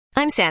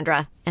I'm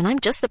Sandra, and I'm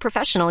just the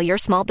professional your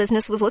small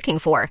business was looking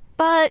for.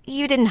 But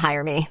you didn't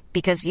hire me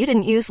because you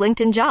didn't use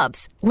LinkedIn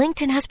Jobs.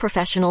 LinkedIn has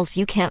professionals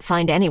you can't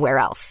find anywhere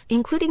else,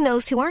 including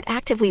those who aren't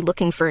actively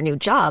looking for a new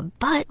job,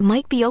 but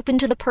might be open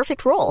to the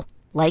perfect role,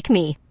 like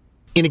me.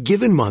 In a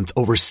given month,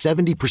 over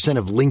 70%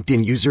 of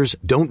LinkedIn users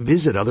don't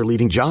visit other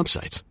leading job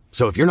sites.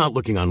 So if you're not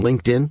looking on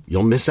LinkedIn,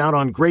 you'll miss out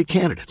on great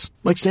candidates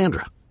like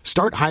Sandra.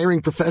 Start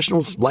hiring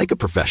professionals like a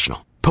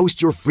professional.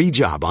 Post your free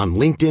job on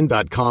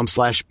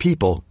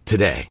linkedin.com/people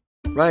today.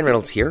 Ryan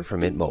Reynolds here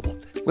from Mint Mobile.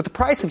 With the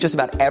price of just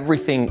about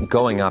everything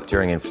going up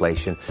during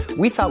inflation,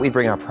 we thought we'd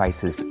bring our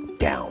prices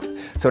down.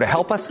 So to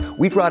help us,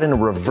 we brought in a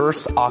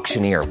reverse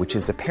auctioneer, which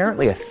is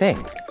apparently a thing.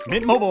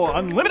 Mint Mobile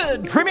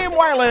Unlimited Premium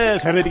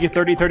Wireless. How to get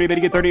 30, 30, bit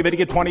to get 30, bit to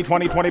get 20,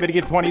 20, 20, bit to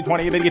get 20,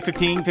 20, bit to get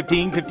 15,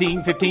 15,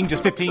 15, 15,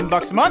 just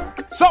 $15 a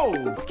month?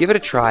 Sold! Give it a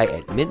try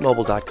at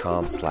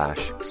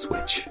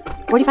mintmobile.com/switch.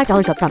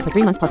 $45 up front for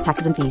 3 months plus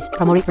taxes and fees.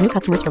 Promo rate for new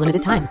customers for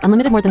limited time.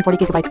 Unlimited more than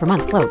 40 gigabytes per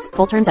month. Slows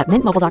full terms at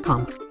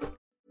mintmobile.com.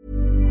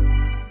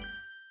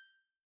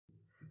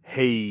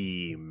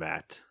 Hey,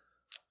 Matt.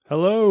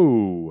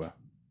 Hello.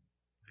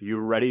 You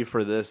ready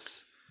for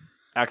this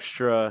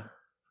extra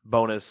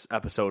bonus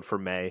episode for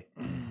May?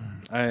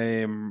 I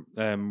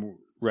am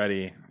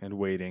ready and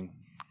waiting.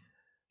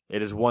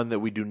 It is one that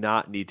we do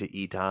not need to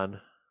eat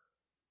on.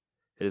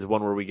 It is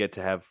one where we get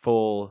to have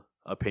full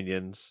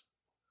opinions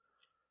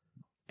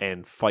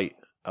and fight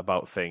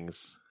about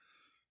things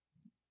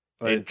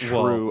in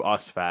true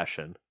us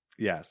fashion.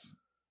 Yes.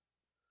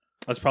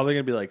 That's probably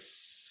going to be like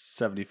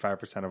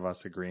 75% of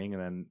us agreeing,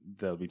 and then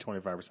there'll be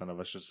 25% of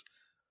us just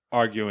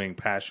arguing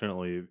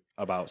passionately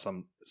about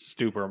some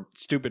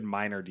stupid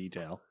minor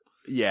detail.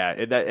 Yeah,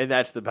 and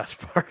that's the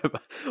best part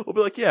about it. We'll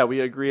be like, yeah, we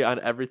agree on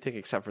everything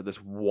except for this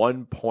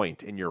one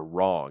point, and you're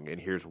wrong, and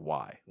here's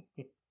why.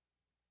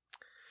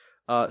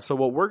 So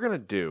what we're going to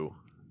do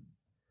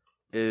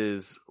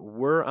is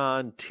we're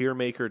on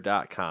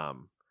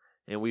tiermaker.com,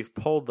 and we've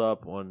pulled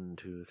up 1,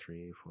 2,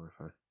 3, 4,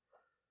 5.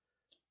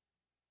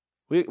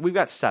 We've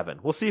got 7.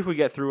 We'll see if we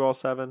get through all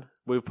 7.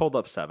 We've pulled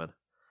up 7.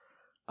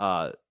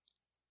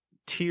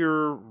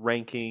 Tier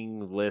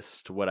ranking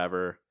list,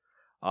 whatever,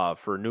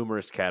 for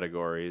numerous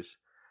categories.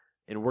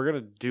 And we're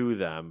going to do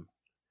them.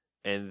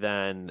 And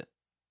then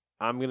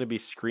I'm going to be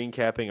screen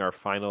capping our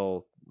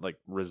final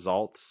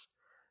results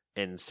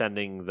and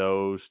sending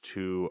those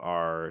to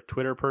our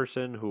Twitter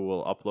person who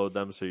will upload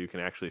them so you can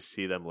actually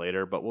see them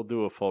later. But we'll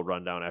do a full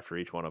rundown after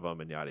each one of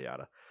them and yada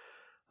yada.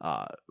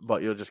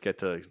 But you'll just get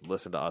to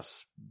listen to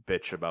us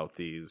bitch about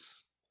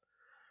these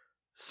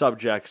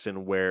subjects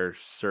and where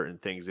certain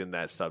things in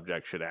that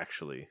subject should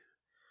actually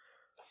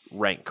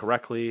rank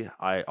correctly.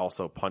 I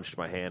also punched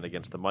my hand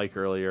against the mic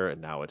earlier,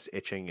 and now it's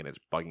itching and it's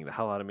bugging the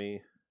hell out of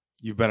me.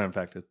 You've been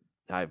infected.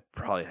 I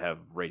probably have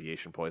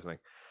radiation poisoning.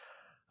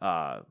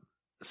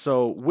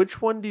 So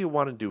which one do you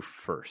want to do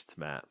first,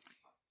 Matt?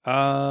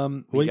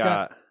 You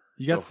got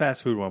the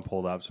fast food one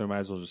pulled up, so we might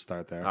as well just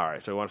start there. All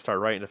right, so we want to start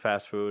right into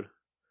fast food?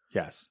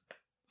 Yes.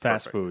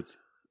 Fast foods,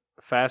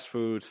 fast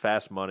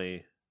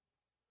money.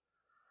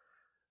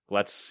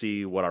 Let's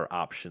see what our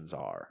options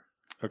are.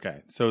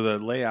 Okay, so the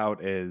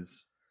layout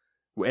is...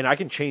 And I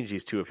can change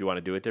these too if you want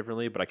to do it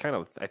differently, but I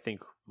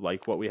think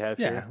like what we have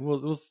here. Yeah,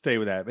 we'll stay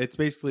with that. It's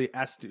basically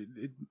S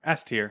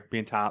tier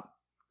being top,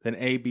 then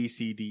A, B,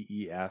 C, D,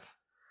 E, F.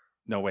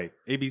 No, wait.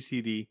 A, B,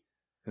 C, D,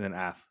 and then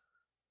F.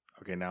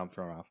 Okay, now I'm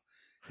thrown off.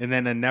 And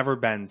then a never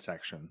been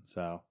section,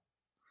 so...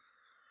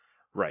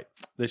 Right.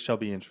 This shall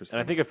be interesting.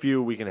 And I think a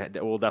few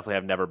we'll definitely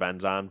have never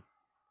beens on,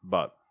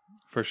 but...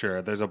 For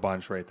sure. There's a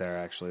bunch right there,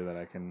 actually, that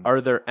I can... Are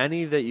there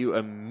any that you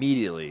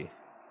immediately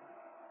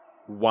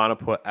want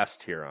to put S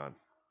tier on?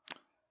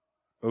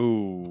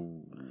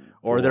 Ooh.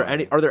 Or are there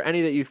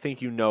any that you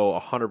think you know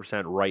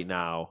 100% right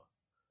now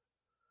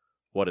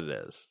what it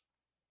is?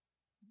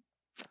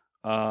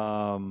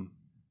 I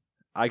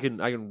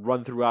can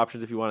run through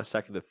options if you want a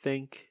second to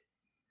think.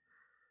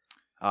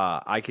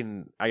 I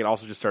can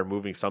also just start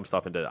moving some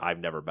stuff into I've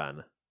never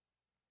been.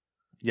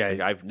 Yeah,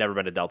 I've never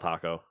been to Del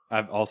Taco.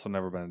 I've also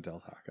never been to Del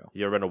Taco.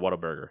 You ever been to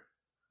Whataburger?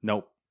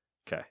 Nope.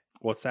 Okay.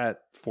 What's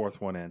that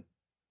fourth one in?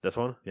 This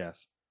one?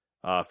 Yes.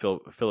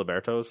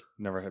 Filiberto's?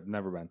 Never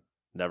been.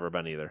 Never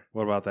been either.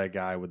 What about that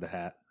guy with the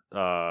hat?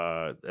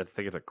 I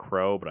think it's a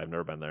Crow, but I've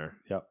never been there.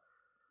 Yep.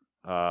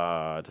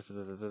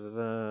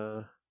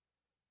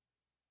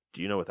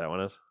 Do you know what that one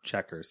is?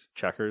 Checkers.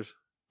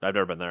 I've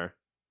never been there.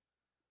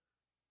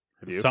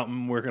 Have you?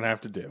 Something we're gonna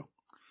have to do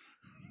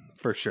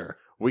for sure.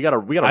 We got a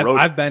road.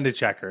 I've been to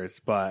Checkers,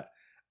 but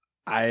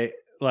I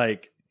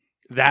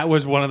that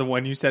was one of the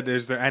one you said.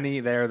 Is there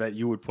any there that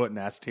you would put in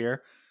S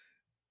tier?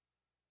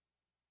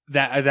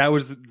 That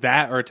was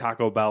that or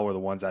Taco Bell were the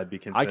ones I'd be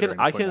considering.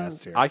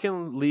 I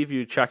can leave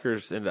you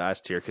Checkers into S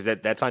tier because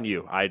that's on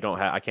you. I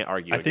can't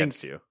argue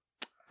against you.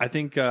 I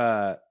think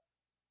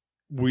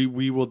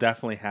we will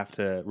definitely have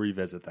to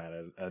revisit that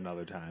at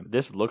another time.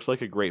 This looks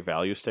like a great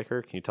value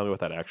sticker. Can you tell me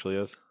what that actually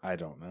is? I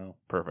don't know.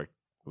 Perfect.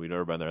 We've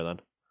never been there then.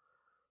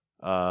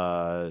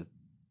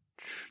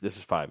 This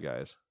is Five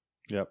Guys.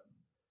 Yep.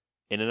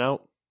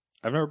 In-N-Out?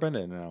 I've never been to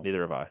In-N-Out.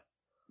 Neither have I.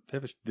 They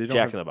don't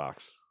Jack in the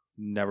Box.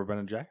 Never been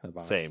to Jack in the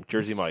Box. Same.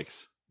 Jersey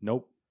Mike's.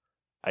 Nope.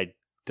 I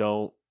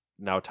don't.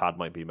 Now Todd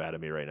might be mad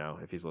at me right now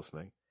if he's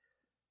listening.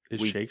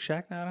 Is We Shake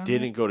Shack not on?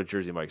 Didn't go to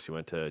Jersey Mike's. We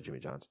went to Jimmy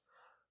John's.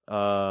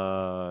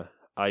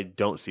 I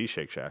don't see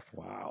Shake Shack.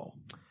 Wow.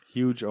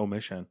 Huge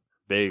omission.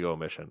 Big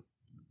omission.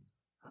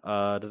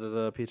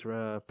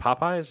 Pizza.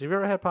 Popeyes. Have you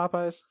ever had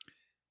Popeyes?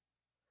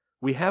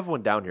 We have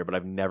one down here, but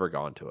I've never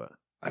gone to it.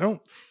 I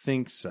don't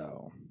think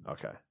so.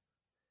 Okay.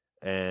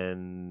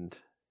 And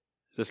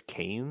is this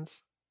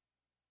Cane's?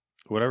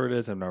 Whatever it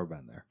is, I've never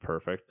been there.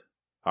 Perfect.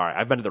 All right.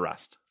 I've been to the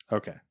rest.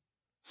 Okay.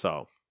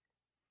 So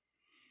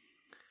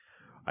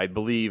I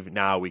believe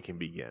now we can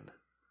begin.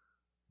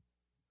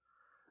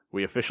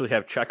 We officially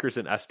have Checkers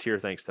in S tier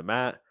thanks to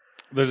Matt.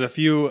 There's a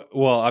few.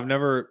 Well,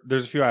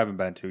 there's a few I haven't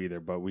been to either,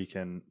 but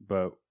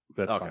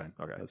that's fine.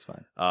 Okay. That's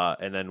fine.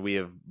 And then we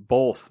have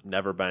both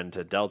never been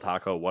to Del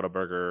Taco,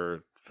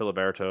 Whataburger,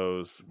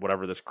 Filiberto's,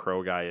 whatever this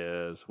crow guy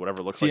is,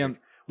 whatever looks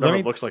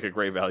looks like a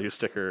great value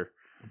sticker.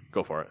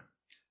 Go for it.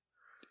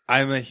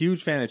 I'm a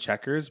huge fan of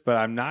Checkers, but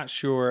I'm not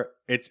sure.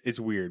 It's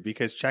weird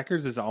because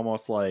Checkers is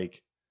almost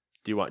like.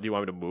 Do you want me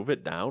to move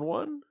it down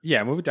one?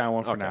 Yeah, move it down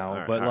one for now. All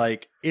right, but all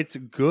like, right. it's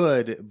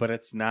good, but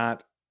it's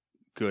not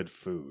good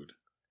food.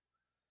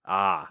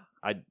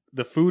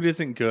 The food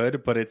isn't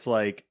good, but it's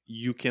like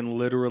you can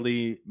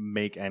literally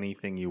make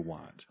anything you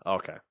want.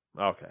 Okay.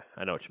 I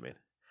know what you mean.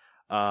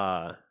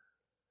 I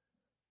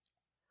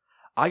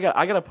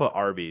gotta put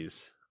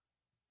Arby's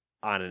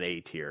on an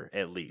A tier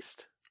at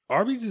least.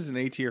 Arby's is an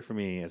A tier for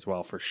me as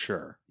well, for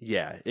sure.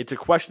 Yeah, it's a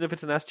question if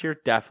it's an S tier.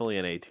 Definitely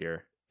an A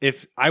tier.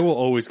 If I will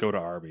always go to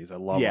Arby's. I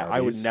love Arby's.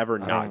 I would never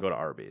not go to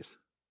Arby's.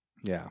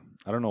 Yeah.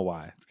 I don't know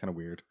why. It's kind of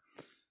weird.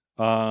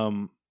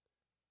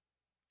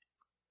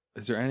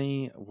 Is there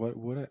any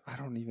what I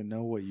don't even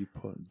know what you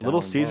put down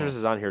Little Caesars low.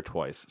 is on here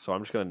twice, so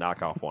I'm just going to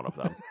knock off one of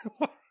them.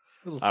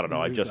 I don't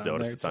know. I just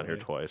noticed it's on here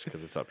twice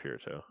because it's up here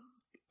too.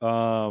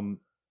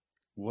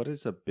 What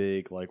is a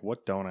big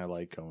what don't I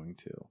like going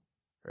to?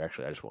 Or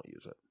actually, I just won't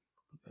use it.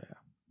 Yeah.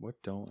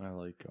 What don't I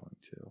like going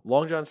to?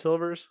 Long John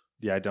Silver's?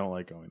 Yeah, I don't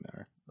like going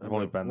there. I've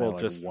only been there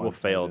we'll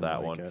fail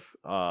that one.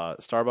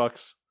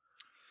 Starbucks.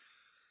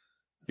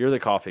 You're the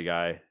coffee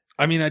guy.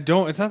 I mean,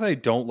 it's not that I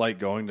don't like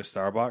going to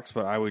Starbucks,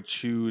 but I would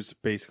choose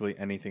basically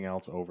anything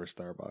else over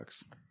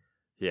Starbucks.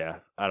 Yeah,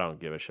 I don't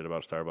give a shit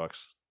about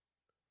Starbucks.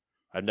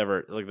 I've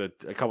never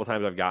a couple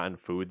times I've gotten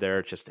food there,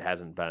 it just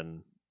hasn't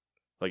been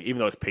even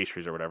though it's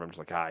pastries or whatever, I'm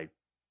just I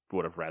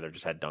would have rather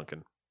just had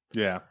Dunkin'.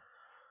 Yeah.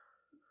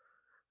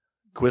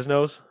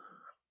 Quiznos?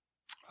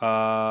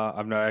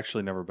 I've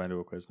never been to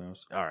a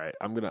Quiznos. All right,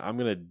 I'm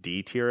gonna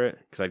D tier it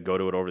because I'd go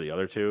to it over the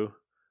other two,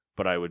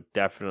 but I would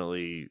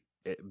definitely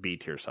B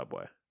tier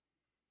Subway.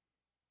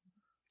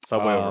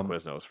 Subway over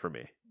Quiznos for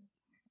me.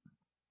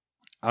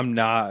 I'm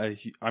not.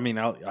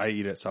 I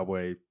eat at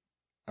Subway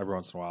every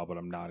once in a while, but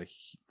I'm not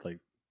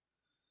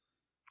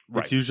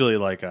Right. It's usually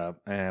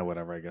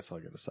whatever. I guess I'll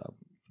get a sub.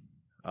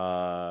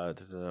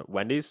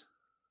 Wendy's.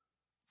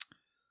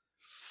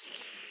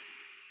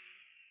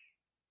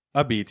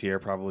 A B tier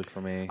probably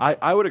for me.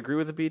 I would agree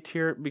with the B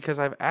tier because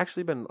I've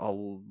actually been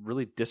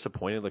really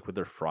disappointed with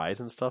their fries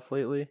and stuff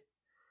lately.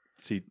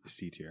 C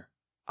tier.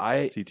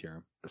 C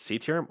tier. C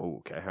tier? Oh,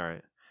 okay, all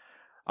right.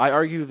 I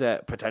argue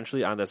that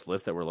potentially on this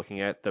list that we're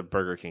looking at, the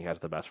Burger King has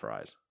the best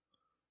fries.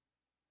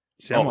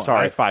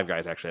 Five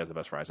Guys actually has the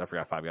best fries. I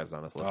forgot Five Guys is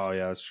on this list. Oh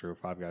yeah, that's true.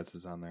 Five Guys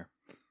is on there.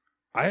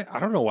 I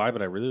don't know why,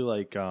 but I really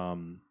like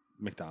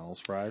McDonald's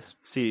fries.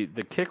 See,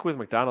 the kick with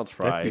McDonald's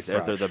fries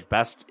is they're the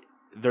best.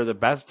 They're the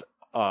best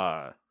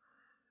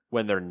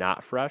when they're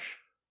not fresh.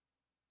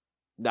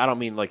 I don't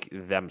mean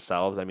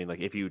themselves. I mean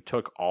if you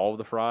took all of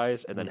the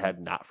fries and then had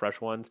not fresh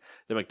ones,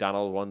 the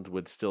McDonald's ones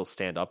would still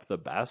stand up the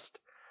best.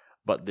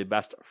 But the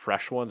best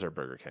fresh ones are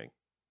Burger King.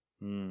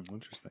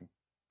 Interesting.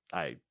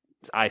 I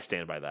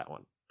stand by that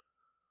one.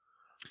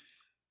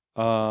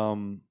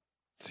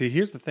 See,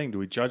 here's the thing. Do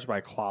we judge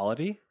by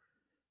quality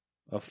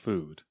of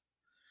food?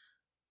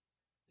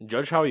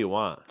 Judge how you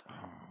want.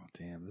 Oh,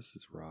 damn. This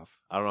is rough.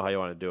 I don't know how you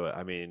want to do it.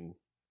 I mean,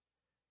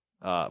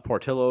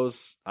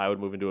 Portillo's, I would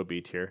move into a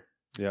B tier.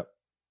 Yep.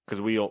 Because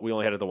we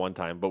only had it the one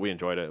time, but we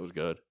enjoyed it. It was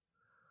good.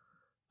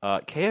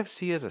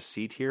 KFC is a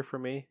C tier for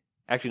me.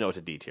 Actually, no, it's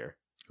a D tier.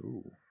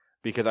 Ooh.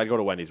 Because I'd go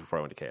to Wendy's before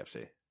I went to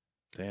KFC.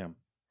 Damn.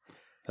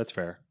 That's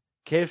fair.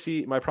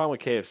 KFC, my problem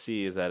with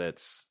KFC is that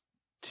it's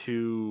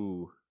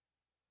too...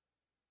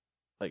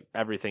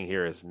 everything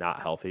here is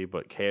not healthy,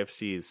 but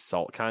KFC's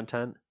salt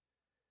content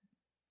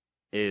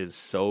is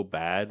so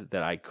bad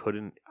that I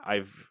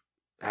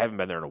haven't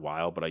been there in a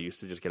while, but I used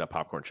to just get a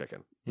popcorn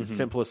chicken. The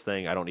simplest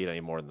thing, I don't need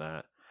any more than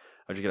that.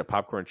 I just get a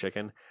popcorn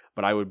chicken,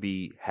 but I would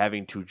be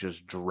having to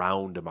just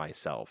drown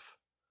myself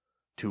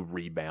to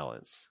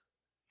rebalance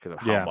because of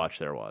how much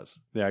there was.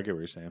 Yeah, I get what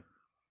you're saying.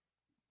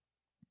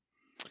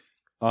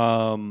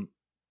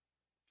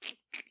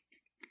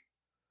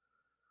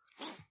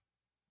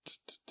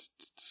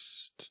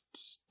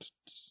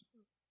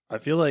 I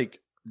feel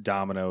like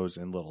Domino's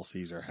and Little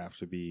Caesar have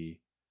to be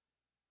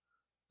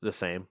the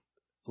same.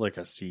 like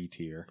a C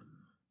tier.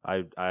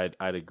 I'd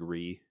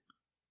agree.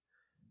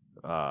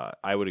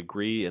 I would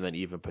agree, and then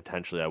even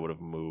potentially I would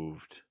have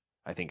moved.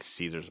 I think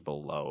Caesar's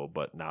below,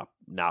 but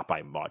not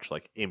by much.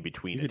 Like in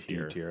between You a could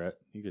tier. D-tier it.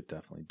 You could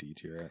definitely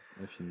D-tier it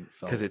if you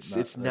felt Because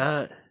it's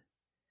not.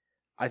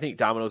 I think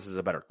Domino's is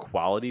a better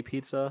quality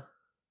pizza,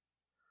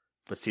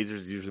 but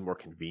Caesar's is usually more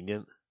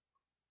convenient.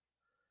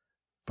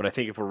 But I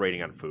think if we're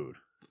rating on food,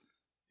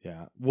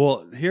 Yeah.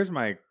 Well, here's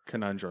my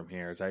conundrum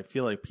here: is I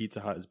feel like Pizza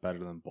Hut is better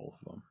than both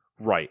of them.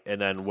 right? And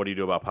then what do you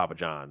do about Papa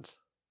John's?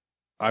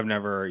 I've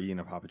never eaten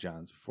a Papa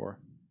John's before.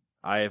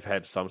 I have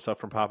had some stuff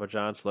from Papa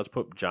John's. So let's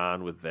put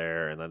John with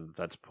there, and then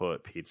let's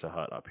put Pizza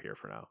Hut up here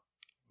for now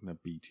In a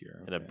B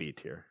tier. in a B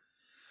tier.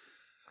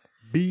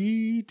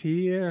 B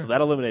tier. So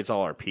that eliminates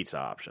all our pizza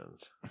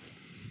options.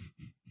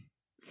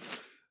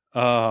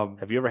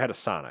 Have you ever had a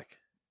Sonic?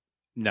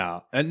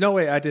 No. No,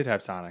 wait, I did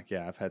have Sonic.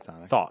 Yeah, I've had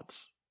Sonic.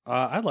 Thoughts?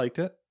 I liked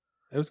it.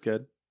 It was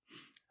good.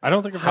 I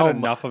don't think I've had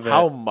enough of it.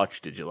 How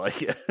much did you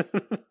like it?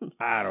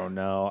 I don't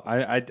know.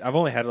 I've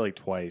only had it like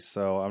twice,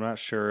 so I'm not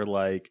sure.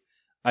 Like,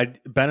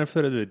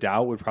 benefit of the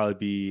doubt would probably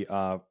be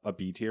a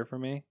B tier for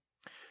me.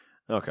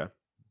 Okay.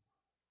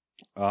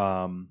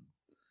 I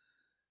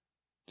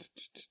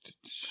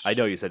I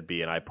know you said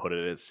B, and I put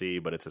it at C,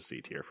 but it's a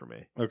C tier for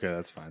me. Okay,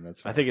 that's fine.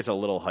 That's fine. I think it's a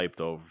little hyped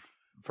though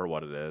for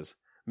what it is.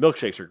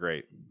 Milkshakes are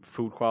great.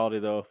 Food quality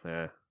though,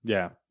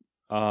 Yeah.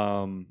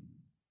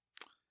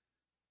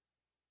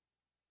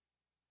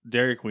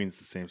 Dairy Queen's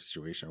the same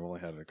situation. I've only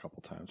had it a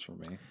couple times for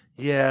me.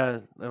 yeah.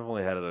 I've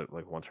only had it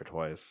like once or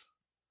twice.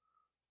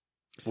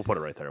 We'll put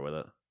it right there with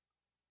it.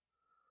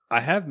 I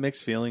have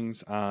mixed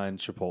feelings on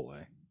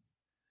Chipotle.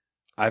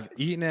 I've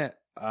eaten it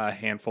a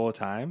handful of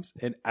times,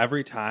 and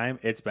every time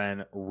it's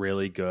been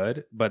really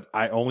good, but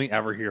I only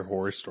ever hear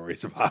horror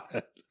stories about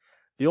it.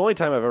 The only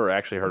time I've ever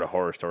actually heard a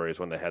horror story is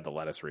when they had the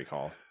lettuce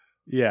recall.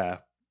 Yeah.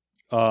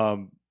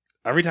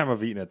 Every time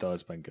I've eaten it, though,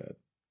 it's been good.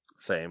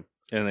 Same.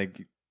 And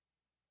like,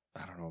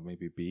 I don't know,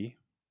 maybe B?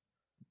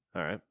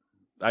 All right.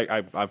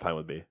 I'm fine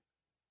with B.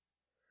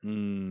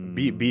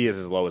 Mm. B is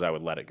as low as I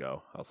would let it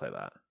go. I'll say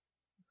that.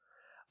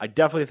 I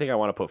definitely think I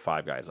want to put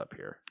Five Guys up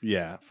here.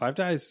 Yeah. Five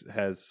Guys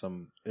has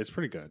some, it's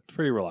pretty good. It's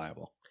pretty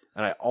reliable.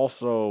 And I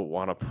also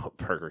want to put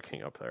Burger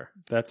King up there.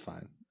 That's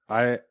fine.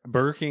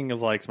 Burger King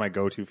is like my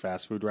go-to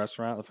fast food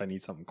restaurant if I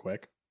need something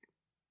quick.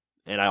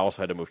 And I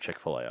also had to move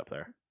Chick-fil-A up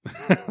there.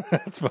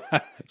 That's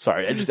fine.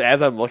 Sorry, just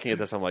as I'm looking at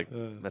this, I'm like,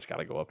 that's got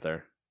to go up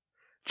there.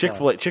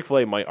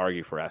 Chick-fil-A might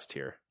argue for S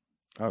tier.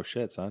 Oh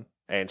shit, son.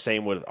 And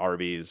same with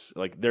Arby's.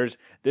 Like, there's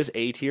this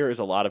A tier is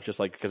a lot of just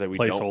like because we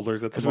Placeholders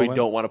at the because we moment?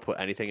 don't want to put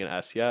anything in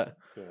S yet.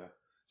 Yeah.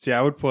 See, I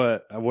would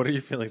put. What are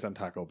your feelings on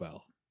Taco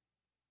Bell?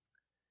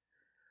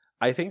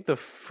 I think the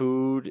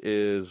food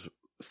is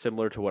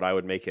similar to what I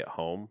would make at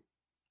home.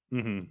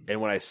 Mm-hmm.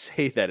 And when I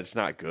say that, it's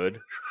not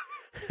good,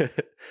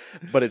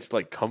 but it's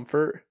like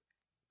comfort.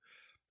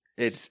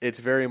 It's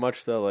very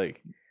much the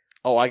like,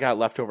 oh, I got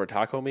leftover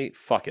taco meat.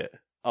 Fuck it,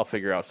 I'll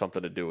figure out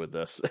something to do with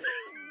this.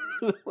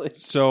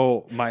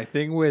 So my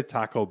thing with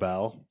Taco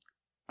Bell,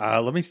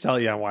 let me tell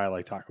you on why I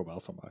like Taco Bell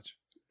so much.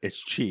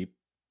 It's cheap.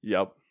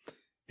 Yep.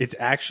 It's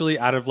actually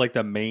out of like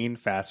the main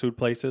fast food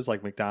places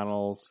like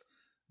McDonald's,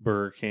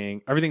 Burger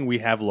King, everything we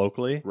have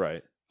locally.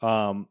 Right.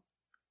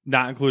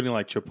 Not including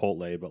like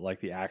Chipotle, but like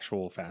the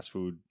actual fast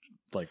food,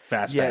 like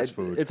fast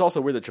food. It's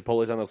also weird that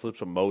Chipotle's on those lists,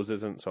 but Moe's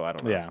isn't. So I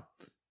don't know.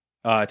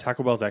 Yeah.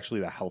 Taco Bell is actually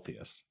the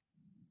healthiest.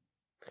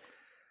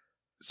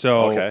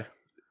 So okay.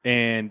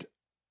 And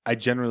I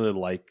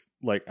generally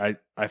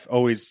I've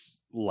always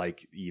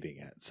liked eating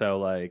it. So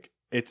like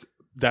it's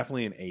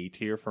definitely an A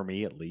tier for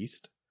me at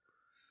least.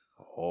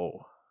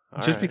 Oh.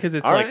 Just because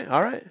it's all like right.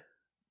 All right.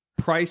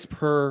 Price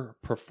per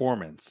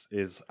performance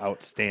is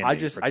outstanding. I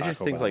just Bell.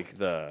 think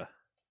like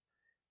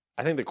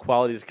I think the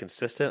quality is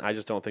consistent. I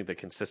just don't think the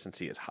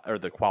consistency is or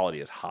the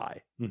quality is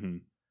high. Mm-hmm.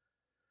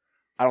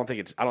 I don't think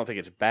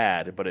it's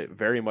bad, but it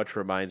very much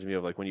reminds me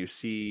of like when you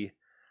see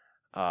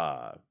like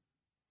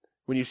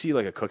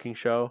a cooking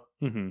show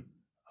Mm-hmm.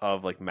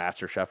 of like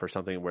MasterChef or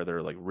something where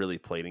they're like really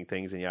plating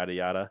things and yada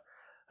yada.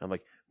 And I'm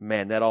like,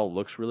 man, that all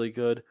looks really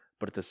good,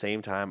 but at the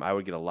same time, I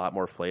would get a lot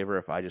more flavor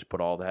if I just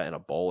put all that in a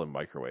bowl and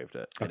microwaved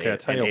it. And Okay, I'll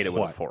tell you ate it with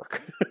a what.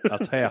 fork. I'll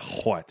tell you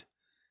what.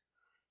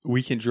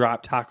 We can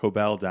drop Taco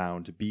Bell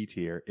down to B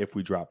tier if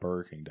we drop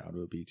Burger King down to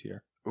a B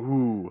tier.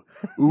 Ooh.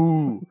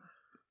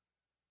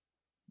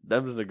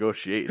 Them's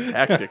negotiating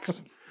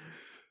tactics.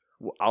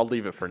 I'll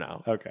leave it for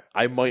now. Okay.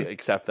 I might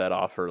accept that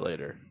offer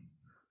later.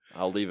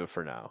 I'll leave it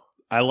for now.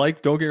 Don't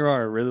get me wrong,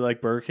 I really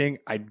like Burger King.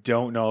 I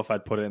don't know if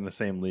I'd put it in the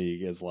same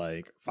league as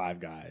like Five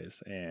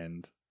Guys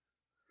and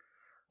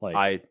like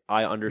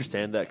I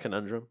understand that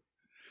conundrum.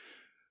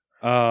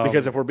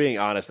 Because if we're being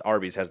honest,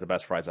 Arby's has the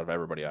best fries out of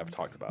everybody I've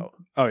talked about.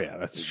 Oh yeah,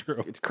 that's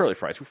true. It's curly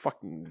fries. We're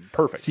fucking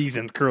perfect.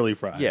 Seasoned curly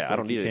fries. Yeah, I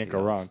don't need you anything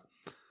can't go else.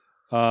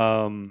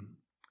 wrong.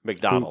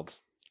 McDonald's.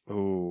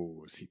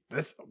 Oh, see,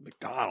 this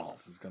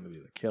McDonald's is going to be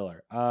the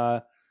killer.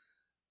 I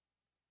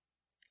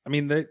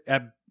mean,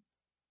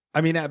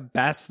 at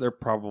best, they're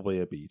probably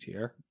a B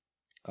tier.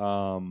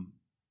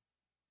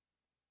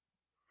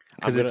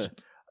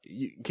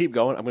 You keep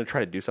going. I'm gonna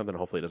try to do something.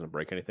 Hopefully, it doesn't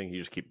break anything. You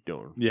just keep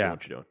doing what you're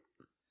doing.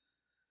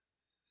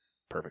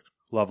 Perfect.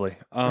 Lovely.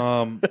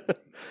 My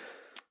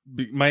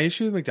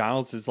issue with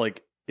McDonald's is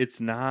like it's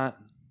not.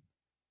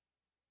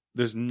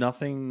 There's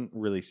nothing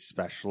really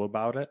special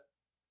about it.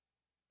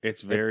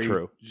 It's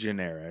very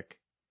generic.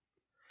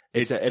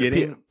 It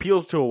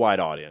appeals to a wide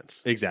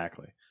audience.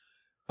 Exactly.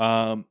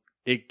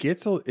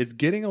 It's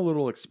getting a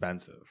little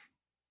expensive.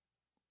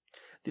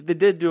 They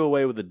did do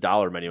away with the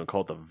dollar menu and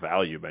call it the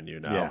value menu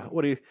now. Yeah.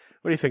 What do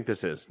you think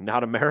this is?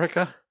 Not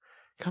America?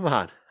 Come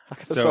on. I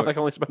can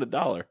only spend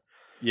 $1.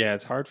 Yeah,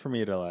 it's hard for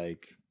me to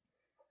like.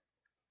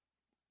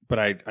 But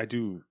I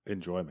do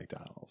enjoy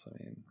McDonald's.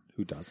 I mean,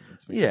 who doesn't?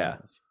 It's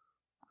McDonald's.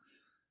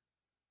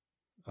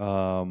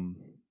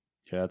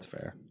 Yeah, that's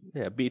fair.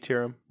 Yeah, B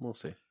tier 'em. We'll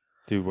see.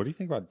 Dude, what do you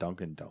think about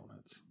Dunkin'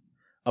 Donuts?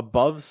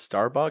 Above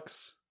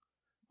Starbucks,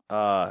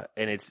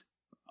 and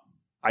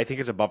I think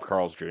it's above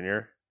Carl's Jr.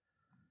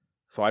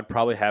 So I'd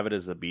probably have it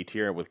as the B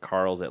tier with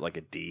Carl's at like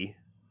a D.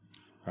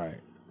 All right,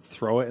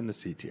 throw it in the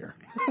C tier.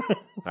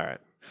 All right.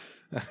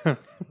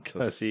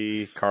 So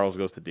C, Carl's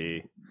goes to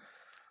D.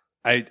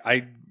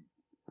 I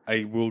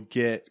will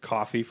get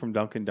coffee from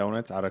Dunkin'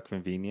 Donuts out of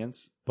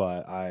convenience,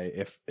 but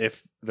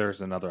if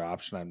there's another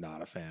option, I'm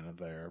not a fan of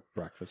their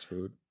breakfast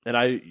food. And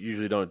I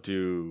usually don't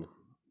do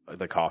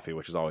the coffee,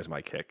 which is always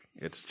my kick.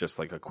 It's just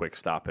like a quick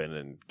stop in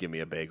and give me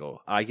a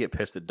bagel. I get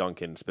pissed at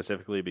Dunkin'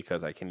 specifically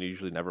because I can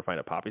usually never find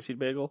a poppy seed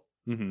bagel,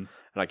 and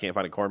I can't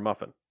find a corn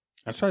muffin.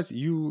 I'm surprised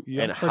you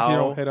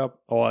don't hit up.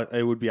 Oh,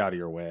 it would be out of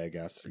your way, I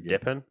guess.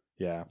 Dipping?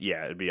 Yeah,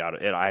 it'd be out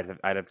of it.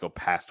 I'd have to go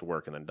past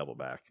work and then double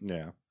back.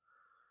 Yeah.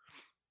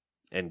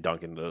 And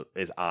Dunkin'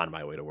 is on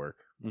my way to work.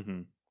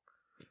 Mm-hmm.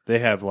 They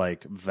have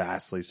like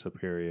vastly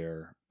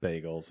superior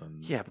bagels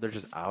and but they're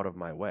just out of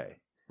my way.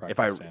 If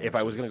sandwiches.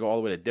 I was going to go all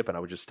the way to Dippin', I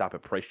would just stop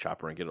at Price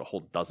Chopper and get a whole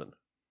dozen.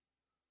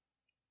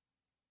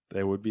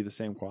 They would be the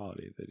same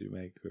quality. They do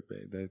make good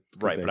bagels.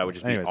 Right, but I would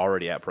just be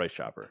already at Price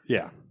Chopper.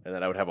 Yeah, and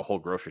then I would have a whole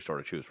grocery store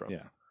to choose from.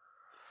 Yeah.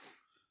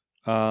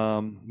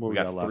 We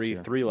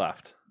got three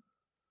left.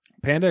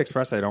 Panda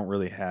Express, I don't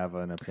really have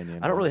an opinion.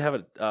 I don't really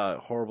have a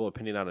horrible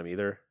opinion on them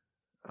either.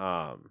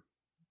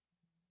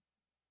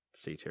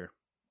 C tier.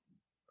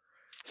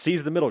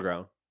 C's the middle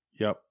ground.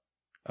 Yep.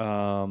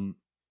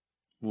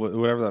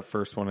 Whatever that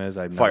first one is,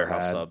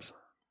 Firehouse Subs.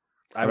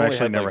 I've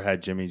actually never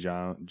had Jimmy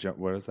John.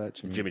 What is that?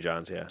 Jimmy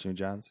John's, yeah. Jimmy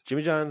John's.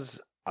 Jimmy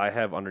John's, I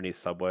have underneath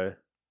Subway,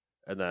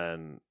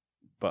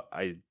 but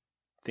I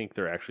think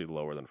they're actually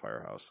lower than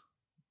Firehouse.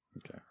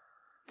 Okay.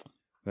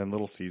 Then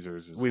Little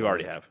Caesars is. We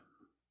already have.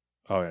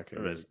 Oh, okay.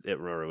 It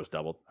was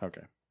doubled.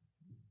 Okay.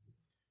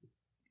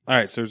 All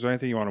right. So, is there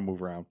anything you want to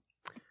move around?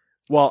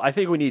 Well, I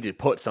think we need to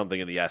put something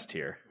in the S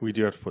tier. We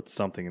do have to put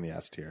something in the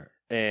S tier.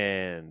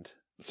 And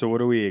so, what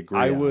do we agree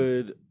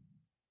on?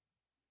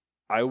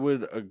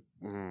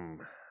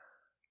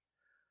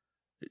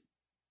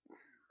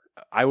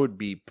 I would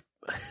be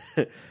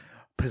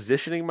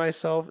positioning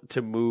myself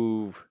to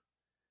move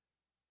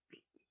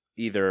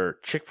either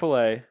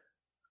Chick-fil-A,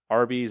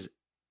 Arby's,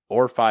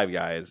 or Five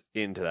Guys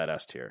into that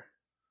S tier.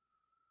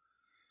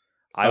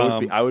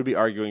 I would be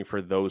arguing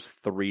for those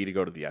three to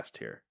go to the S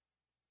tier.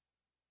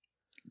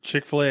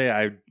 Chick-fil-A,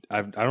 I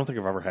don't think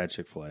I've ever had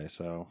Chick-fil-A,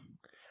 so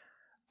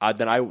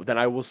then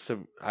I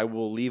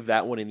will leave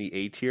that one in the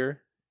A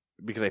tier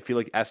because I feel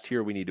like S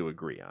tier we need to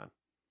agree on.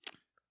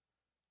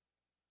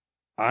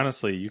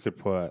 Honestly, you could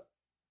put.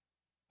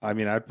 I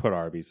mean, I'd put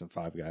Arby's and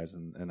Five Guys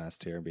in S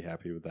tier and be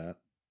happy with that.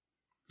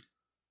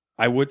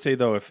 I would say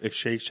though, if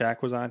Shake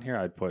Shack was on here,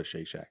 I'd put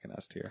Shake Shack in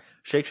S tier.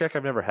 Shake Shack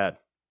I've never had.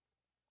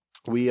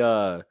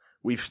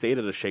 We've stayed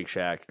at a Shake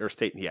Shack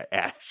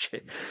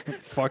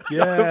Fuck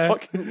yeah!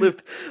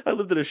 I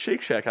lived at a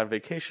Shake Shack on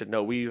vacation.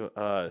 No, we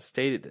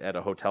stayed at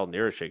a hotel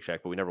near a Shake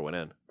Shack, but we never went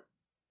in.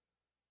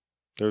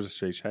 There was a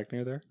Shake Shack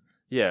near there.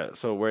 Yeah,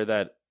 so where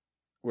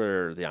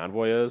the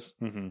Envoy is,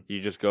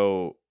 you just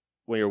go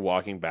when you're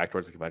walking back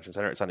towards the convention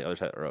center. It's on the other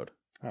side of the road.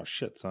 Oh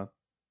shit, son!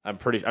 I'm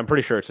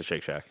pretty sure it's a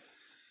Shake Shack.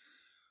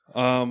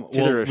 Well,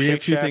 we have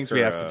two things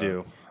we have to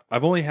do.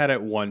 I've only had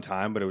it one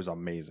time, but it was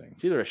amazing.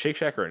 It's either a Shake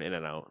Shack or an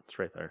In-N-Out. It's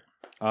right there.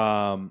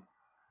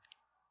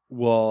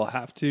 We'll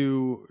have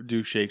to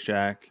do Shake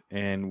Shack,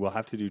 and we'll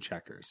have to do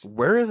Checkers.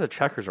 Where is a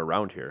Checkers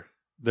around here?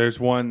 There's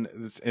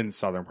one in the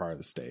southern part of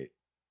the state.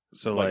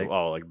 So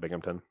like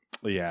Binghamton.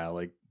 Yeah,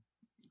 like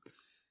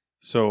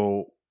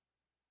so.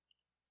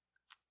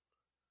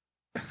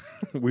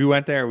 We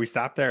went there. We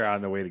stopped there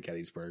on the way to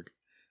Gettysburg.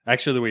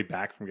 Actually, the way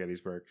back from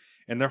Gettysburg,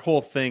 and their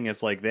whole thing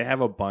is like they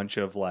have a bunch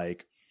of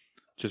like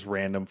just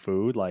random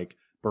food, like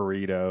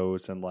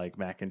burritos and like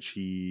mac and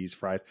cheese,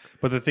 fries.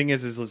 But the thing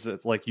is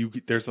it's like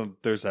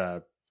there's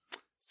a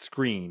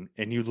screen,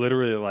 and you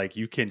literally like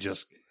you can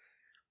just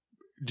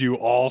do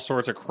all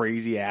sorts of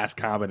crazy ass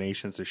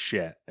combinations of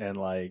shit and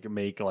like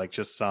make like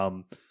just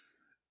some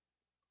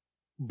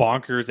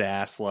bonkers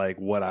ass like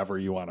whatever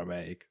you want to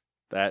make.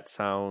 That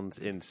sounds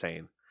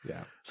insane.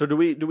 Yeah. So do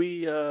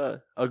we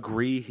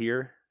agree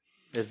here?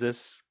 Is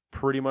this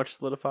pretty much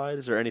solidified?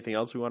 Is there anything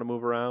else we want to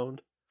move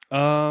around?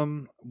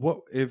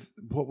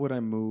 What would I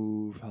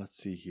move? Let's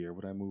see here.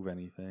 Would I move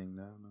anything?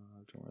 No,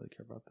 I don't really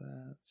care about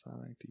that.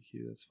 Sonic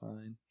DQ, that's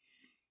fine.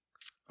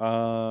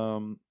 I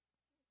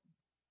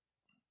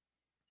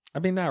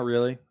mean, not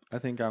really. I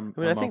think I I'm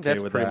think okay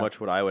that's with pretty that. much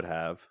what I would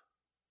have.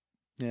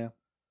 Yeah.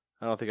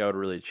 I don't think I would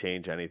really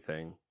change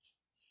anything.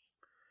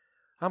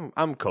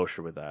 I'm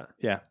kosher with that.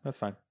 Yeah, that's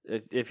fine.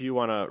 If you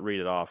want to read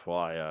it off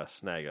while I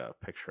snag a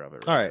picture of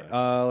it. All right. quick.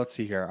 Let's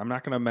see here. I'm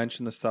not going to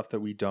mention the stuff that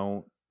we've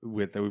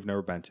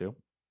never been to.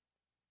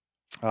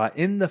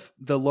 In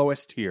the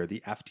lowest tier,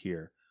 the F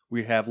tier,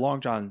 we have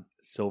Long John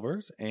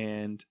Silver's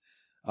and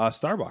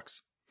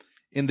Starbucks.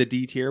 In the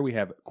D tier, we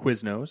have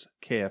Quiznos,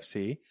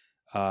 KFC,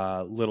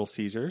 Little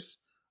Caesars,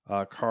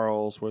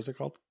 Carl's. What is it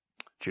called?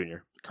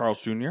 Junior.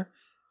 Carl's Jr.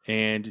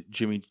 and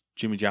Jimmy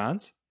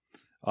John's.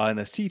 In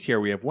the C tier,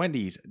 we have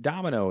Wendy's,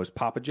 Domino's,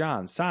 Papa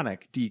John's,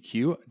 Sonic,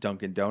 DQ,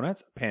 Dunkin'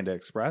 Donuts, Panda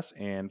Express,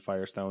 and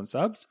Firestone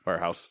Subs.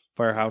 Firehouse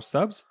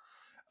Subs.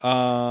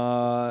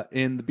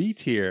 In the B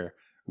tier,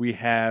 we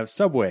have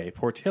Subway,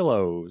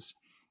 Portillo's,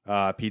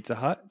 Pizza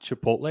Hut,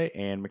 Chipotle,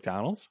 and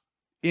McDonald's.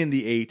 In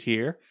the A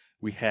tier,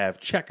 we have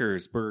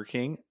Checkers, Burger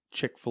King,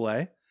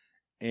 Chick-fil-A,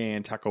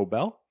 and Taco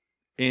Bell.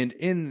 And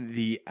in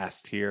the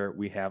S tier,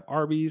 we have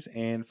Arby's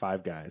and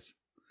Five Guys.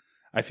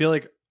 I feel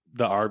like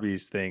the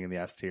Arby's thing in the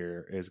S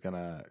tier is going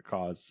to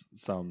cause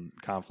some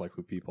conflict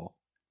with people.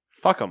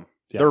 Fuck them.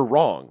 Yeah. They're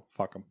wrong.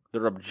 Fuck them.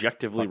 They're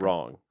objectively Fuck 'em.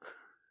 wrong.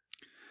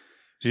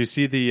 Did you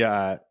see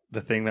the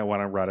thing that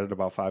went on Reddit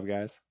about Five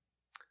Guys?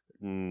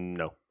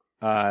 No.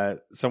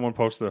 Someone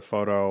posted a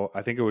photo,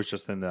 I think it was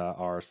just in the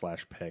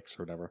r/pics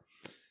or whatever,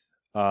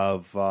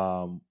 of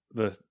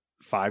the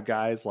Five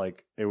Guys.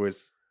 Like, it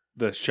was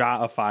the shot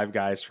of Five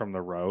Guys from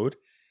the road,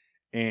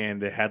 and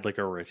they had like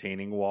a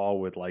retaining wall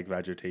with like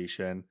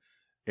vegetation,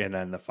 and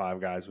then the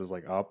Five Guys was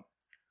like up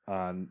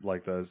on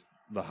like the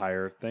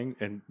higher thing,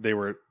 and they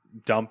were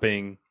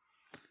dumping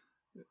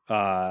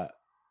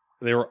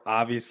they were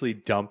obviously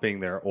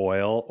dumping their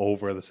oil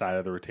over the side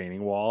of the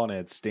retaining wall, and it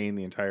had stained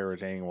the entire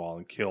retaining wall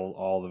and killed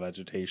all the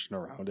vegetation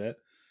around it.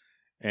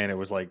 And it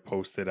was like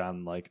posted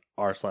on like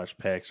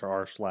r/pics or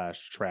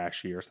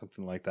r/trashy or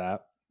something like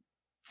that.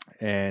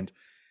 And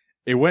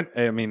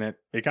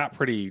it got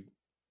pretty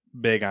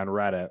big on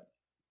Reddit.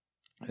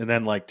 And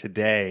then like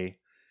today,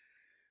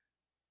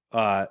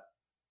 the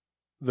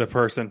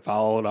person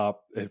followed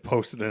up and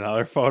posted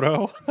another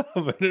photo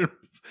of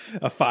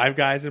a Five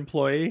Guys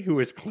employee who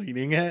was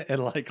cleaning it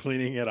and like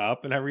cleaning it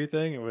up and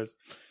everything. And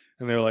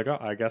they were like, "Oh,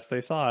 I guess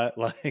they saw it."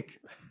 Like,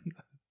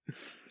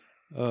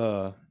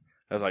 I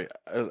was like,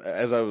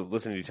 as I was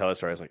listening to you tell the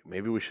story, I was like,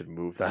 maybe we should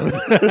move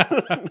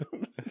that.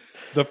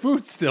 The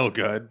food's still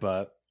good,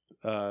 but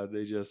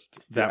they just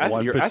your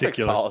ethics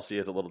particular policy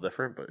is a little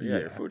different, but yeah,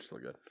 your food's still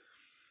good.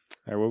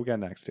 All right, what we got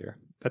next here?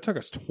 That took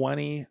us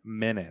 20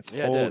 minutes.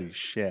 Yeah, it Holy did.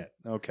 shit.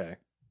 Okay.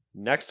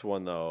 Next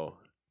one though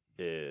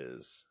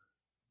is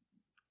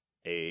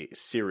a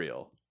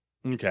cereal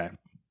Okay.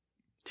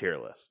 tier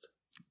list.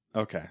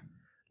 Okay.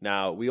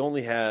 Now we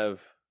only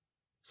have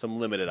some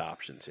limited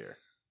options here.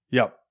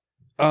 Yep.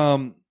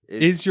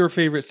 Is your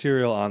favorite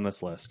cereal on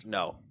this list?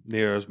 No.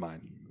 Neither is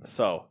mine.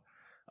 So,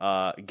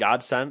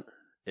 Godsent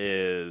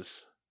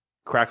is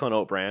Cracklin'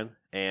 Oat Bran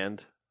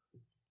and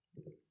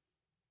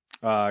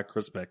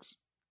Crispix.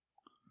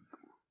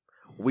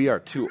 we are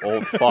two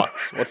old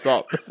fucks. What's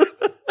up?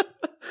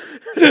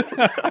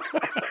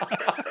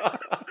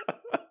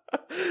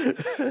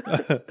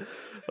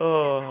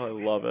 Oh, I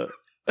love it.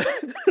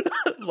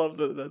 I love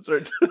that. That's our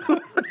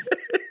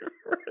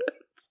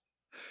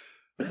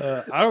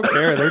I don't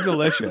care. They're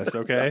delicious.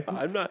 Okay.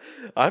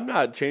 I'm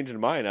not changing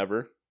mine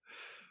ever.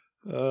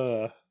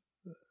 Oh,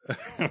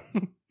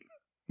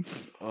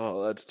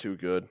 that's too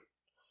good.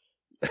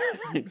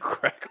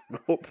 Cracklin'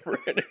 Oat Bran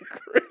and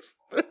crisp.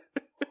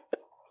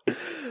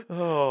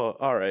 Oh,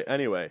 all right.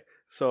 Anyway,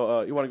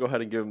 so you want to go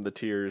ahead and give them the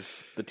tiers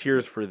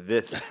for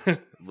this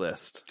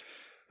list.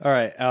 All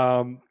right.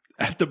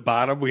 At the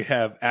bottom, we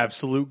have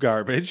absolute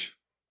garbage.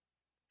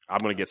 I'm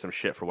gonna get some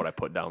shit for what I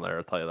put down there.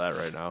 I'll tell you that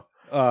right now.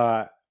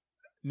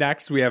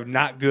 Next, we have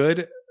not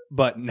good,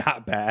 but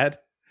not bad.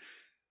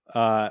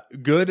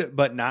 Good,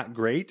 but not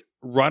great.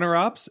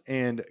 Runner-ups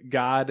and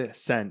God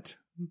sent.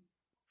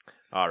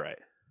 All right.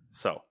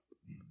 So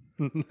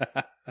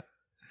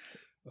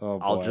Oh,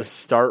 I'll boy. just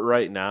start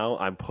right now.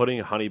 I'm putting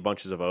Honey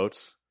Bunches of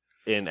Oats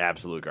in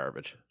absolute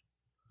garbage.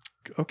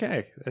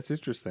 Okay, that's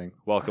interesting.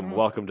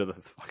 Welcome to the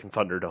fucking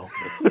Thunderdome.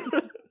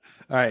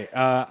 All right,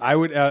 I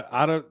would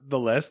out of the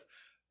list,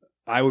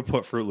 I would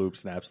put Fruit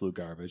Loops in absolute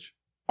garbage.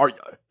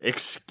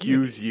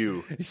 Excuse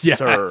you, Yes.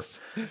 sir.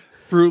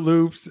 Fruit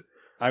Loops,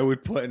 I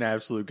would put in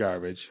absolute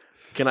garbage.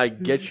 Can I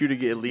get you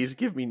to at least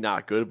give me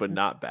not good but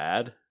not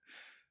bad?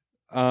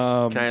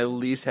 Can I at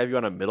least have you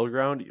on a middle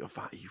ground? You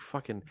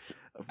fucking.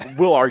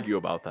 We'll argue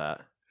about that,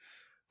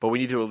 but we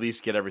need to at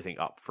least get everything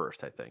up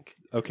first. I think.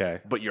 Okay.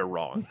 But you're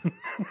wrong. I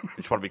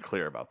just want to be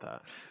clear about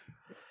that.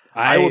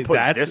 I would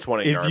put this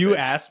one in if garbage. you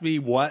asked me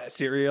what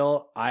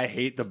cereal I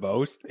hate the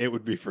most, it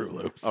would be Fruit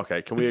Loops.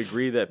 Okay, can we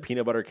agree that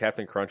peanut butter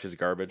Captain Crunch is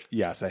garbage?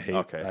 Yes, I hate.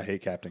 Okay. I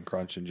hate Captain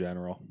Crunch in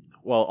general.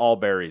 Well, all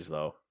berries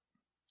though.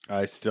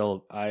 I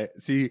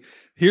see.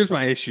 Here's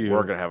my issue.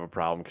 We're gonna have a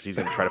problem because he's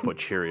gonna try to put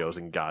Cheerios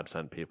in God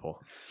sent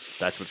people.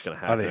 That's what's gonna Are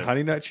happen. they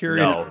Honey Nut Cheerios?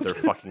 No, they're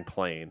fucking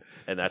plain,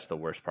 and that's the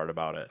worst part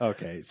about it.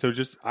 Okay, so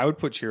I would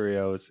put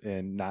Cheerios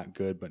in not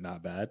good but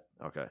not bad.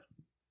 Okay.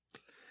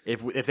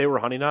 If they were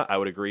Honey Nut, I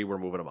would agree. We're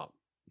moving them up,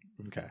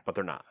 Okay. but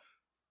they're not.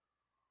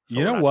 You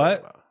we're know not what?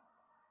 talking about it.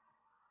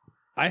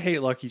 I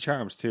hate Lucky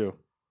Charms too.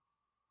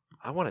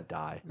 I want to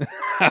die.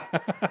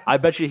 I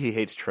bet you he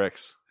hates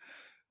Trix.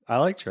 I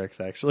like Trix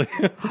actually.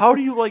 How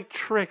do you like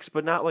Trix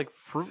but not like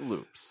Fruit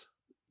Loops?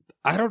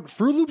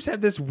 Fruit Loops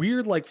have this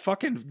weird like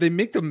fucking. They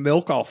make the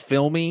milk all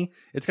filmy.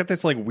 It's got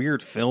this like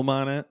weird film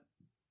on it.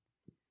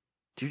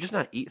 Do you just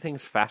not eat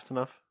things fast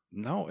enough?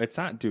 No, it's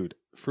not, dude.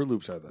 Fruit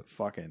Loops are the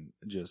fucking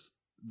just.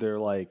 They're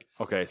like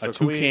Okay, so a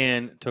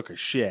toucan took a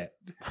shit.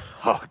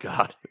 Oh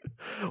God,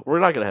 we're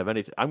not gonna have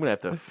any. I'm gonna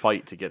have to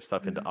fight to get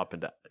stuff into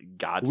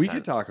God. We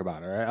could talk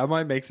about it. Right? I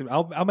might make some.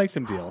 I'll make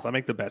some deals. I'll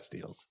make the best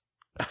deals.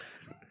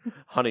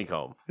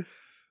 Honeycomb.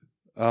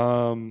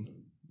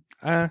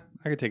 I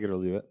could take it or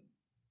leave it.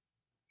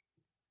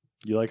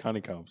 You like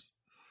honeycombs?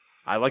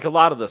 I like a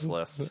lot of this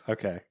list,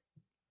 Okay,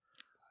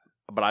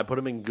 but I put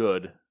them in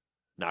good,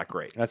 not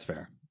great. that's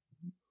fair.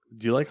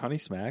 Do you like Honey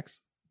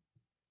Smacks?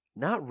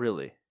 Not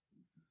really.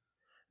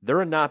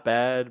 They're not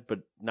bad, but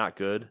not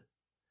good.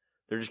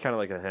 They're just kind of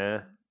like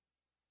a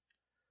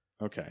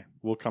Okay,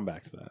 we'll come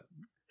back to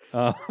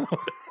that.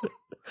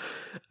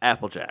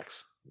 Apple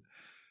Jacks.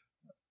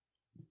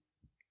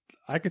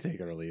 I could take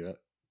it or leave it.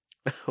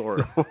 or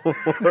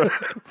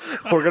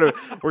we're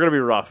gonna be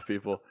rough,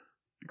 people.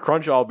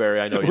 Crunch all berry.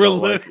 I know you We're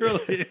don't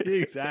literally like. the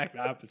exact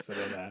opposite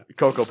of that.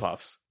 Cocoa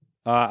Puffs.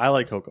 I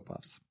like Cocoa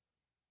Puffs.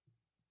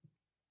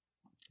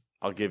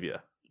 I'll give you.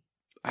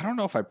 I don't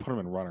know if I put them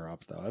in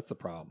runner-ups though. That's the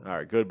problem. All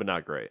right, good but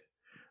not great.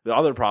 The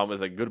other problem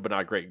is that good but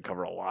not great can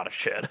cover a lot of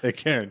shit. It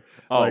can.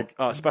 Oh,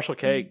 Special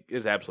K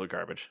is absolute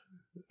garbage.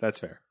 That's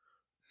fair.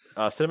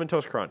 Cinnamon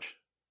Toast Crunch.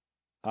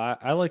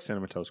 I like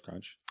Cinnamon Toast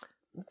Crunch.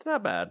 It's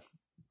not bad.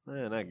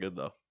 Not good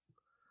though.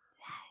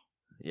 Wow.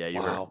 Yeah, you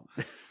Wow.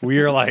 We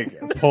are like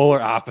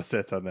polar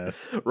opposites on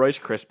this. heard. Rice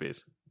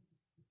Krispies.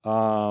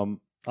 I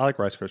like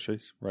Rice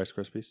Krispies. Rice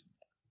Krispies.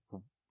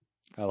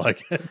 I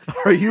like it.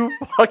 Are you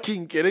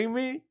fucking kidding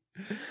me?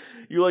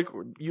 You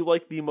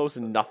like the most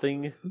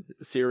nothing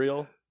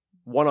cereal?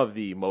 One of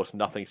the most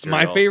nothing cereal.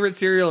 My favorite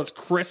cereal is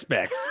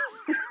Crispix.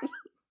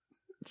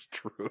 It's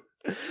true.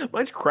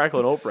 Mine's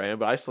Crackling Oat Bran,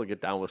 but I still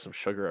get down with some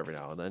sugar every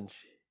now and then.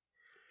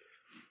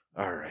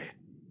 All right.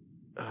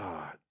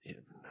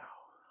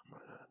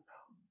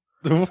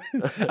 No.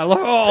 I love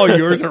how all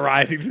yours are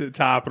rising to the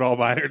top and all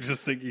mine are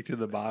just sinking to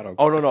the bottom.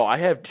 Oh, no. I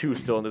have two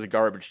still in this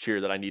garbage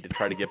tier that I need to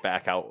try to get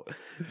back out.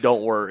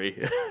 Don't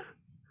worry.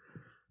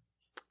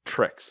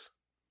 Tricks.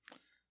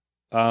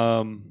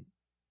 You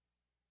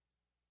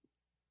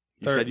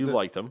said you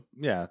liked them.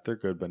 Yeah, they're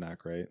good, but not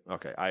great.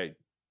 Okay,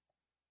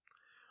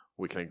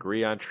 we can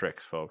agree on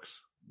Tricks,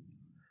 folks.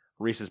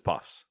 Reese's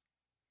Puffs.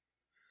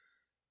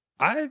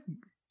 I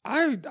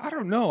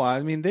don't know.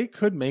 I mean, they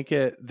could make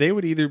it. They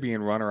would either be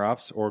in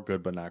runner-ups or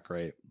good, but not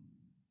great.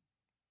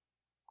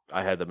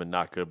 I had them in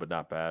not good, but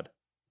not bad.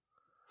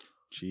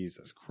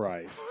 Jesus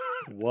Christ!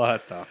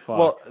 What the fuck?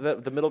 Well,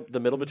 the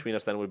middle between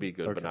us then would be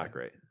good, but Okay. not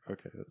great.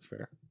 Okay, that's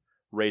fair.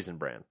 Raisin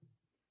Bran.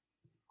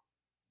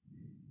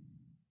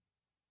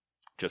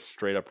 Just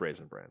straight up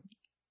Raisin Bran.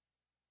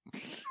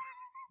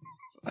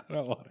 I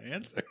don't want to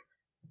answer.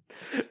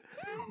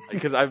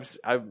 Because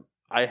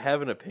I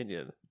have an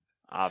opinion,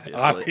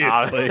 obviously.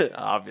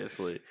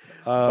 Obviously.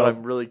 But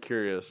I'm really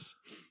curious.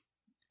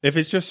 If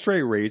it's just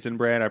straight Raisin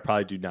Bran, I'd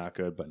probably do not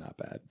good, but not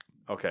bad.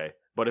 Okay.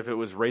 But if it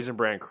was Raisin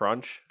Bran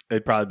Crunch,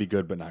 It'd probably be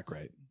good, but not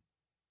great.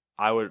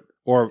 I would.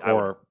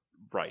 Or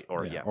Right.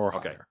 Or yeah. or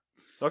okay. higher.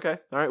 Okay.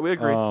 All right. We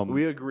agree.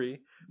 We agree.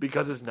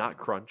 Because it's not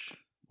Crunch.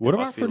 What It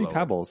about must be Fruity lower.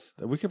 Pebbles?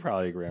 We could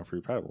probably agree on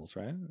Fruity Pebbles,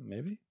 right?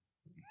 Maybe.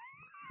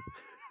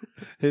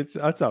 It's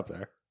up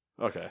there.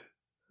 Okay.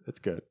 It's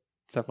good.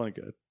 It's definitely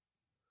good.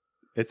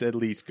 It's at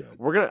least good.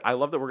 I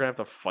love that we're gonna have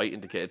to fight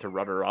to get it to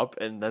runner up,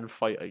 and then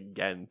fight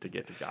again to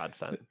get to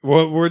Godsend.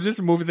 We're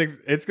just moving things.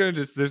 It's gonna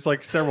just. There's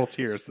like several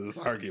tiers to this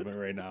argument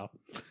right now.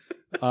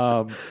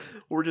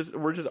 We're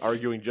just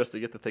arguing just to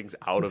get the things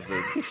out of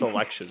the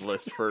selection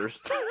list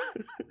first.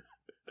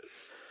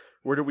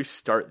 Where do we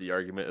start the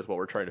argument? Is what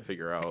we're trying to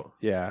figure out.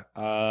 Yeah.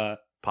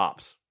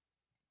 Pops.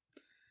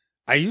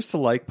 I used to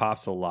like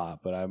Pops a lot,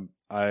 but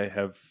I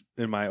have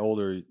in my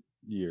older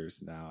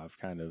years now. I've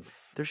kind of.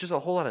 There's just a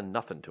whole lot of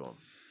nothing to them.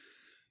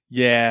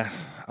 Yeah,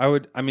 I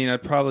would. I mean,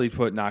 I'd probably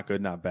put not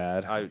good, not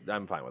bad.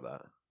 I'm fine with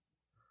that.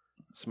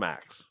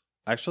 Smacks.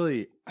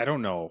 Actually, I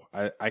don't know.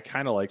 I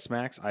kind of like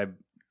Smacks. I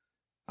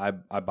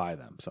buy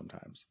them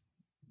sometimes.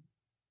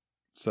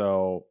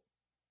 So,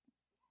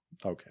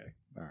 okay,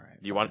 all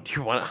right. Do you want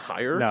it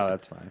higher? No,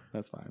 that's fine.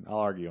 That's fine. I'll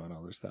argue on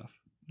other stuff.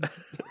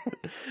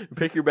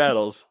 Pick your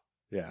battles.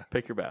 Yeah.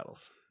 Pick your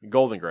battles.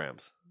 Golden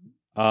Grams.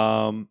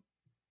 Where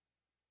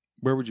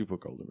would you put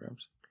Golden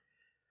Grams?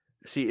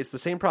 See, it's the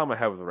same problem I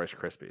have with the Rice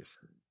Krispies.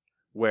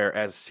 Where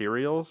as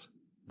cereals,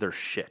 they're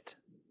shit.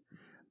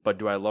 But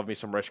do I love me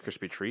some Rice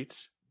Krispie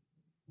treats?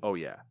 Oh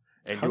yeah.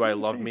 And How do can I you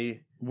love say-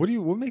 me?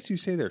 What makes you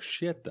say they're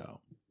shit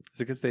though?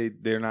 Is it because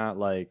they're not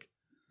like?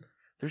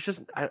 They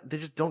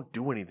just don't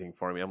do anything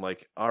for me. I'm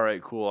like, all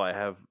right, cool. I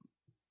have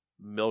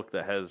milk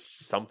that has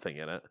something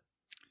in it.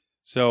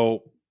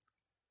 So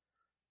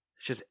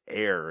It's just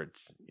air.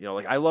 It's,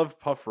 like I love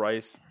puffed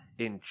rice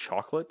in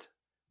chocolate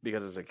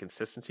because it's a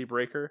consistency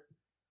breaker.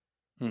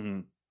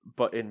 mhm.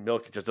 But in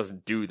milk, it just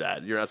doesn't do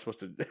that. You're not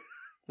supposed to.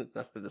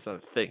 That's not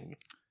a thing.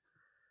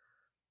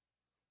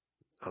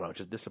 I don't know. It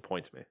just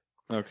disappoints me.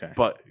 Okay.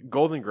 But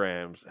Golden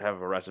Grams have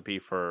a recipe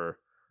for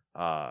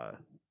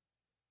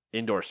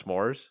indoor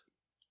s'mores.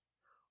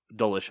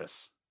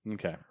 Delicious.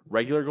 Okay.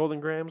 Regular Golden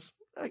Grams,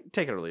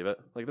 take it or leave it.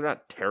 Like they're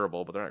not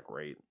terrible, but they're not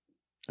great.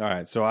 All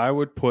right. So I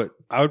would put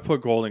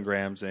Golden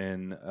Grams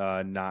in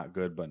not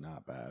good but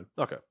not bad.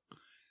 Okay.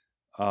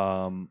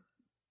 Um.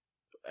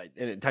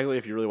 And technically,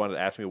 if you really wanted to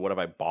ask me what have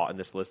I bought in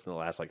this list in the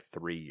last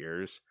 3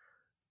 years,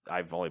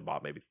 I've only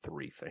bought maybe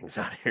 3 things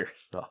on here.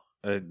 So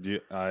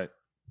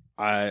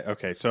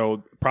Okay.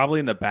 So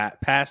probably in the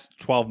past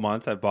 12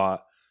 months, I've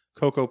bought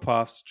Cocoa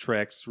Puffs,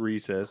 Trix,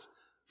 Reese's,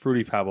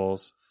 Fruity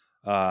Pebbles,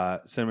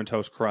 Cinnamon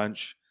Toast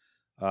Crunch,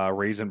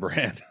 Raisin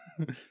Bran,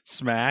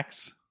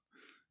 Smacks,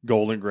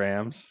 Golden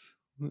Grams,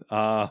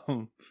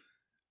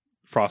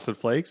 Frosted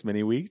Flakes,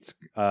 Mini Wheats,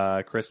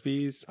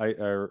 Krispies,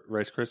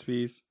 Rice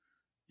Krispies.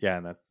 Yeah,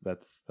 and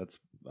that's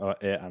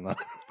it on the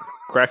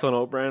Cracklin'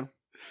 Oat Bran,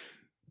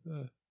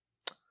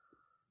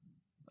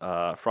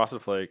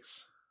 Frosted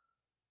Flakes,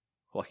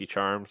 Lucky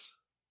Charms,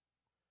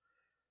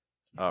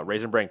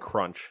 Raisin Bran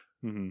Crunch,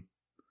 mm-hmm.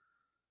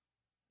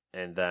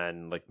 and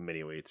then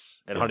Mini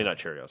Wheats and Honey Nut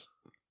Cheerios.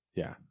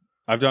 Yeah,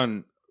 I've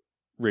done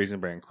Raisin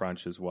Bran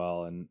Crunch as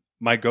well, and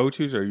my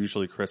go-tos are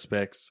usually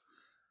Crispix,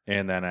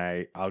 and then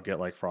I'll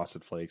get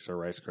Frosted Flakes or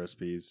Rice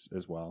Krispies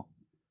as well.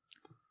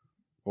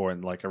 Or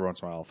every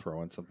once in a while, I'll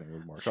throw in something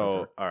with more sugar.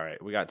 So, all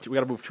right, we got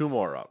to move 2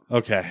 more up.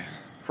 Okay.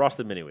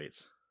 Frosted Mini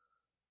Wheats.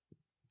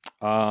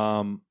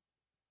 I'm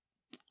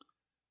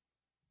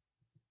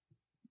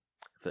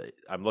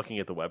looking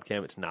at the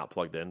webcam. It's not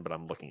plugged in, but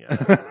I'm looking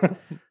at it.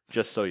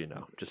 Just so you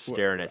know. Just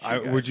staring at you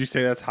guys. Would you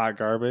say that's hot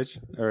garbage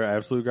or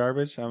absolute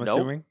garbage, I'm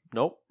assuming?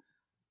 Nope.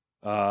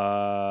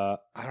 I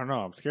don't know.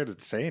 I'm scared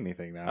to say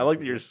anything now. I like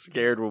that you're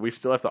scared when we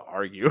still have to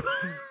argue.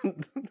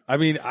 I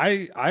mean,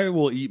 I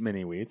will eat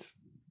Mini Wheats.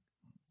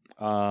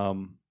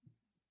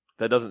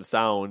 That doesn't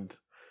sound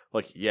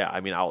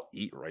I'll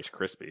eat Rice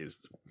Krispies.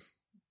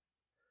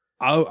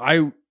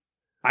 I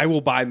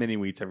will buy Mini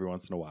Wheats every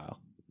once in a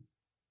while.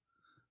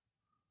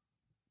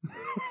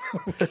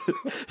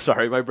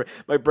 Sorry,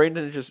 my brain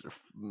didn't just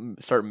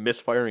start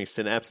misfiring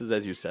synapses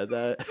as you said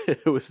that.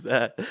 It was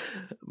that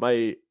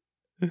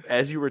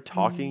as you were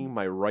talking,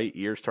 my right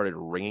ear started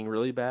ringing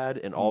really bad,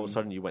 and all of a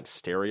sudden you went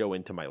stereo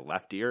into my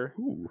left ear.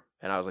 Ooh.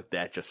 And I was like,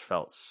 that just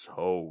felt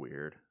so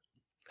weird.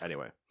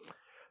 Anyway,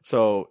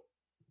 so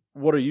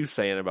what are you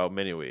saying about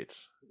Mini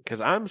Wheats? Because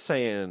I'm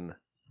saying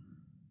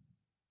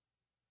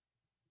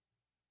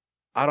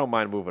I don't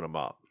mind moving them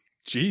up.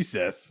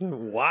 Jesus.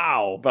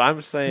 Wow. But I'm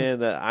saying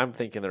that I'm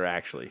thinking they're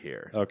actually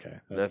here. Okay.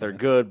 That they're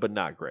good, but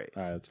not great.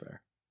 All right, that's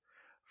fair.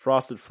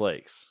 Frosted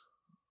Flakes.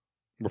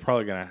 We're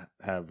probably going to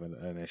have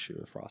an issue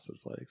with Frosted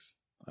Flakes,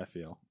 I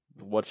feel.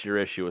 What's your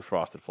issue with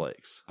Frosted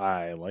Flakes?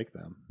 I like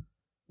them.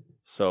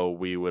 So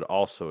we would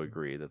also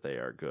agree that they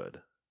are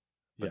good,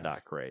 but Yes.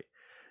 not great.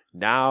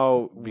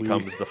 Now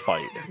becomes the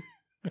fight.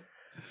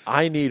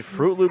 I need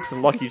Fruit Loops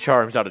and Lucky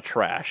Charms out of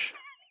trash.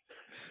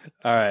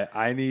 All right,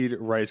 I need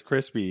Rice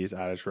Krispies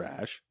out of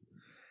trash.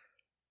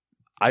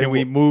 Can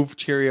we move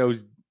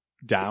Cheerios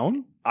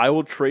down? I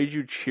will trade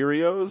you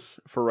Cheerios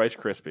for Rice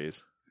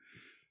Krispies.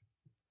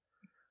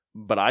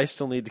 But I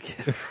still need to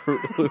get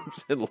Fruit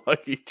Loops and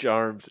Lucky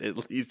Charms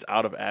at least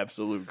out of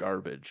absolute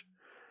garbage.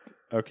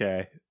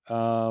 Okay.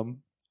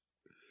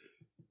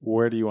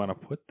 Where do you want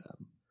to put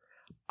them?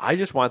 I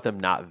just want them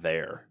not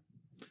there.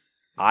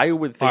 I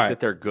would think All right. that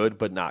they're good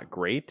but not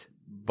great,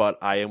 but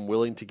I am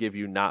willing to give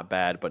you not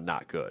bad but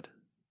not good.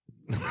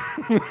 Jesus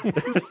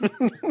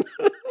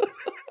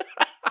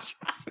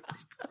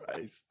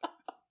Christ.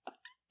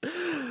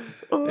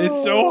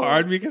 It's so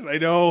hard because I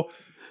know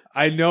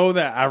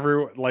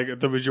that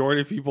the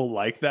majority of people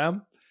like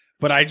them,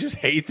 but I just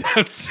hate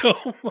them so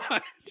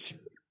much.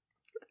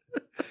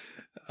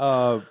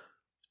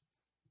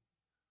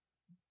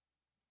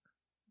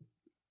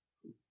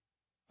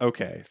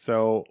 Okay,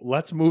 so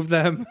let's move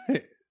them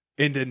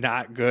into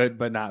not good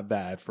but not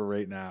bad for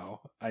right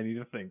now. I need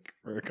to think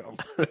for a couple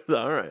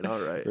All right.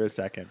 for a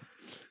second.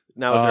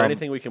 Now, is there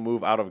anything we can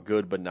move out of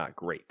good but not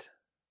great?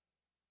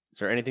 Is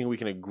there anything we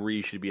can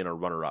agree should be in a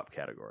runner-up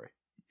category?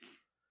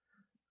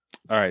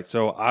 All right,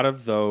 so out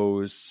of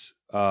those,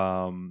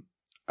 I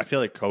feel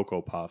like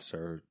Cocoa Puffs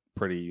are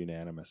pretty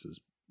unanimous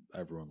as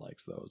everyone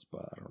likes those,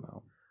 but I don't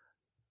know.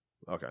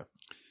 Okay.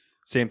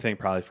 Same thing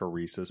probably for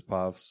Reese's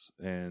Puffs.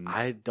 And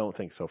I don't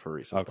think so for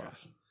Reese's Okay.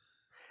 Puffs.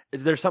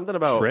 There's something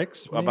about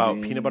Trix, about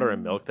maybe? peanut butter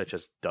and milk that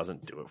just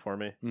doesn't do it for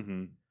me.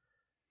 Mm-hmm.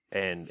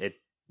 And it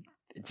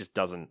just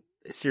doesn't.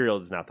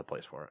 Cereal is not the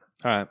place for it.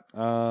 All right.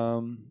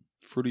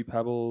 Fruity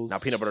Pebbles. Now,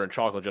 peanut butter and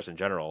chocolate just in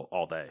general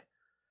all day.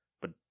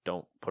 But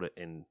don't put it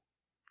in.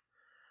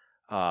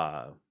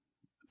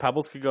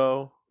 Pebbles could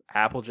go.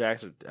 Apple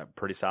Jacks are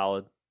pretty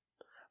solid.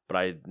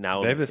 But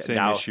They have the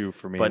same issue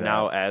for me. But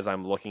now, as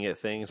I'm looking at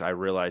things, I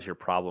realize your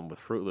problem with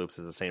Fruit Loops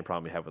is the same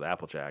problem you have with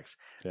Apple Jacks.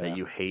 Yeah. That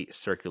you hate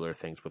circular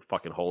things with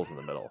fucking holes in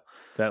the middle.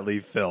 that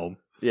leave film.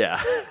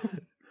 Yeah.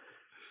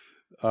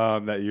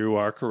 That you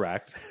are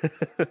correct.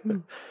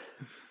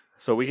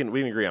 So we can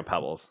agree on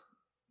Pebbles.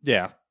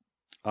 Yeah.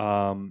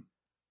 Your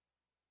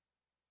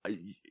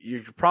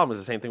problem is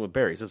the same thing with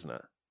berries, isn't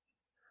it?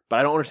 But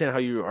I don't understand how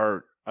you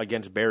are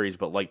against berries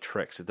but like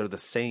Trix. They're the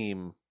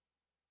same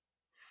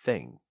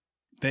thing.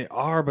 They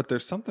are, but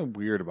there's something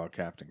weird about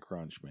Captain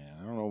Crunch, man.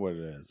 I don't know what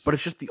it is. But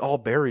it's just the all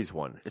berries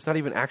one. It's not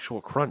even actual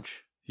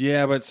crunch.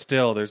 Yeah, but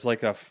still, there's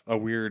like a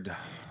weird,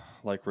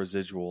 like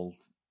residual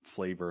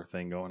flavor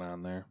thing going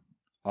on there.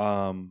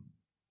 I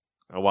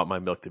want my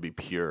milk to be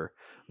pure.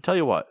 I'll tell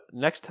you what,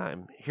 next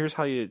time, here's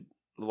how you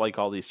like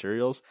all these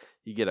cereals.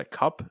 You get a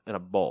cup and a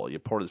bowl. You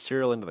pour the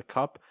cereal into the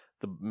cup.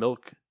 The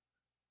milk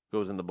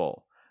goes in the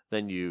bowl.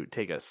 Then you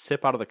take a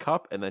sip out of the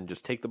cup and then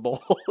just take the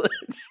bowl and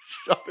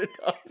shove it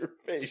down your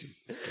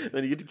face.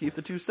 Then you get to keep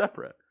the two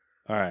separate.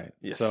 All right.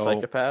 You so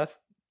psychopath.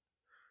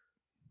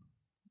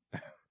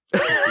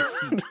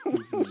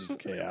 this is just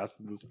chaos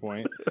at this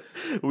point.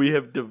 We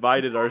have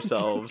divided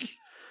ourselves.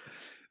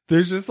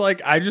 There's just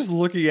like, I just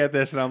looking at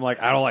this and I'm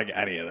like, I don't like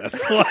any of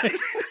this. Like,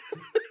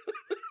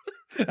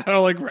 I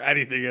don't like where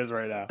anything is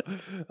right now.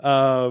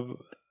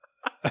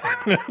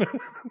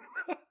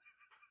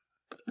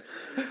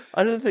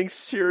 I didn't think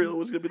cereal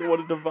was going to be the one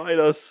to divide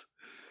us.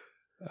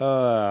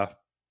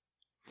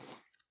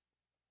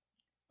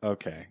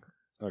 Okay.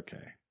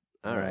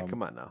 All right,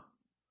 come on now.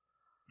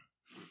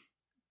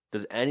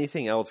 Does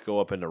anything else go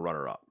up into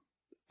runner-up?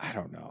 I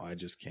don't know. I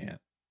just can't.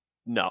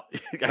 No.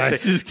 I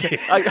just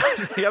can't. I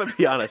gotta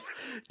be honest.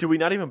 Do we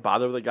not even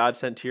bother with the God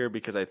sent tier?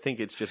 Because I think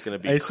it's just going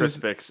to be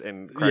Crispix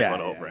and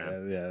Crackling Oat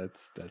Bran. Yeah,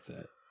 that's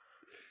it.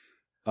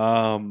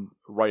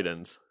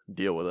 Write-ins.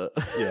 Deal with it.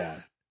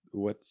 Yeah.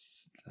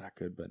 What's not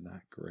good but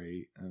not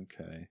great?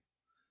 Okay.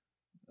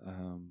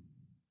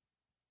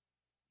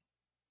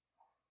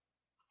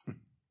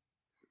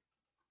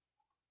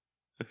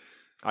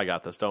 I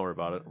got this. Don't worry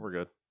about it. We're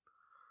good.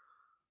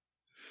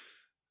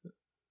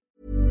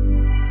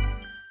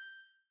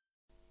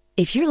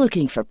 If you're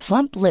looking for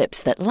plump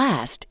lips that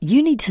last,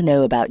 you need to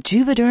know about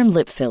Juvederm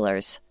lip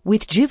fillers.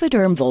 With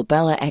Juvederm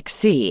Volbella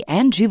XC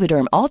and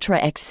Juvederm Ultra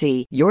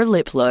XC, your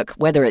lip look,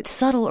 whether it's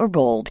subtle or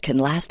bold, can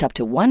last up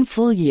to 1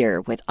 full year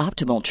with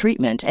optimal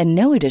treatment and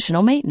no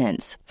additional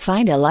maintenance.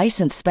 Find a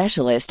licensed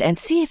specialist and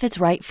see if it's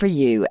right for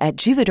you at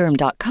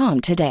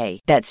Juvederm.com today.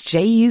 That's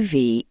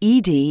JUVEDERM.com.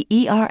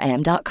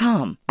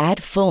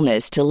 Add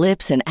fullness to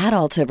lips in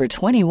adults over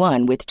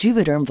 21 with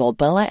Juvederm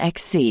Volbella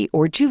XC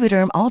or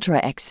Juvederm Ultra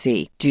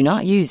XC. Do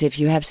not use if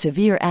you have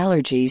severe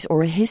allergies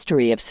or a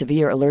history of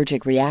severe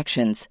allergic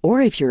reactions, or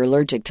if you're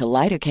allergic to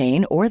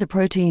lidocaine or the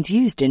proteins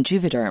used in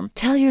Juvederm.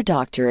 Tell your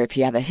doctor if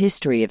you have a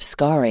history of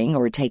scarring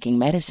or taking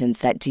medicines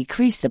that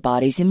decrease the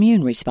body's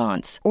immune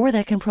response or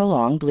that can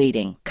prolong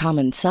bleeding.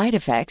 Common side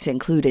effects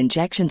include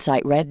injection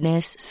site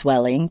redness,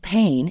 swelling,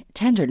 pain,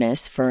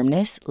 tenderness,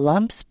 firmness,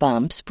 lumps,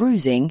 bumps,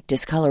 bruising,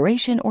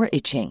 discoloration, or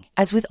itching.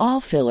 As with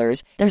all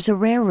fillers, there's a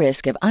rare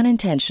risk of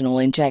unintentional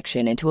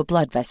injection into a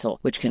blood vessel,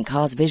 which can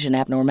cause vision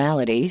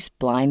abnormalities,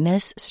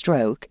 blindness,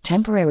 stroke,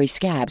 temporary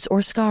scabs,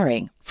 or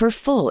scarring. For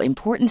full,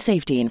 important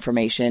safety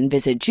information,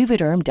 visit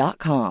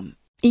Juvederm.com.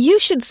 You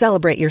should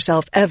celebrate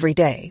yourself every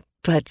day,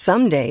 but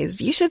some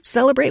days you should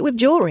celebrate with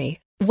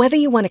jewelry. Whether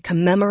you want to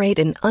commemorate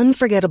an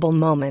unforgettable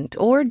moment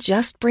or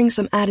just bring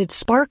some added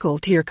sparkle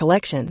to your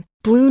collection,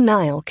 Blue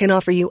Nile can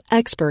offer you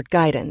expert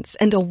guidance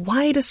and a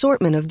wide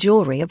assortment of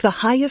jewelry of the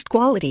highest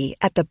quality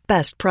at the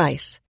best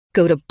price.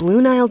 Go to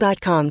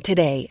BlueNile.com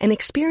today and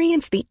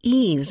experience the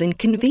ease and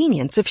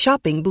convenience of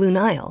shopping Blue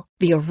Nile,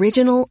 the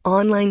original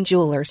online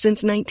jeweler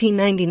since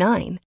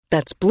 1999.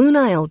 That's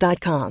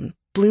BlueNile.com.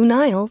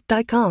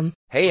 BlueNile.com.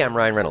 Hey, I'm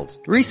Ryan Reynolds.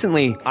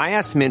 Recently, I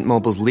asked Mint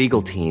Mobile's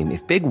legal team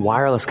if big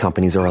wireless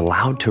companies are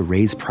allowed to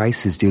raise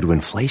prices due to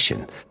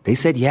inflation. They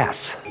said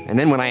yes. And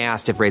then when I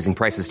asked if raising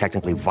prices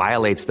technically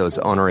violates those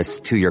onerous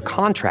 2-year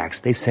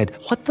contracts, they said,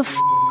 "What the f***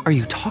 are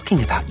you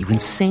talking about, you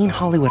insane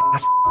Hollywood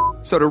ass?"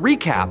 So to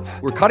recap,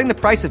 we're cutting the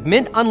price of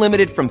Mint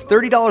Unlimited from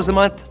 $30 a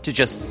month to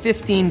just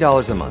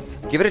 $15 a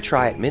month. Give it a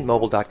try at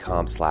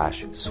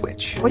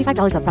mintmobile.com/switch.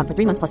 $45 up front for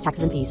 3 months plus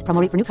taxes and fees.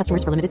 Promo rate for new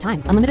customers for limited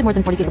time. Unlimited more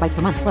than 40 gigabytes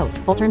per month. Slows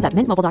full terms at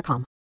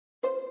mintmobile.com.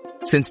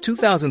 Since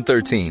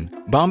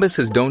 2013, Bombas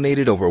has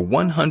donated over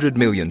 100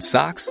 million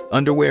socks,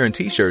 underwear, and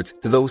T-shirts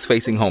to those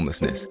facing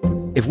homelessness.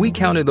 If we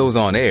counted those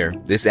on air,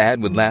 this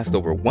ad would last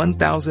over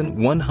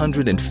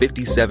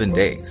 1,157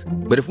 days.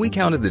 But if we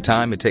counted the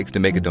time it takes to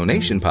make a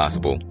donation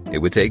possible, it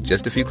would take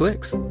just a few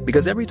clicks.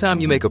 Because every time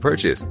you make a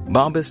purchase,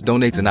 Bombas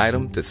donates an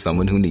item to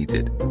someone who needs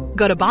it.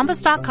 Go to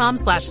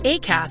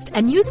bombas.com/ACAST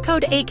and use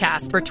code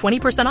ACAST for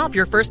 20% off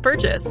your first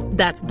purchase.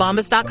 That's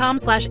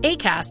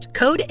bombas.com/ACAST,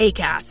 code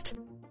ACAST.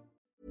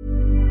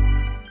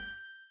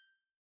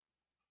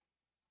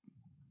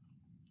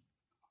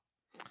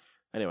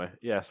 Anyway,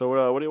 yeah. So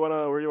what do you want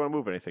to? Where do you want to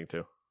move anything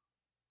to?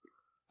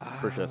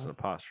 First, that's an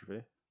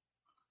apostrophe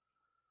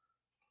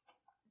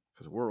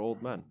because we're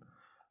old men.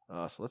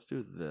 So let's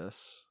do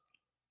this.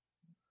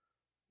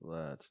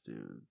 Let's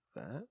do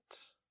that.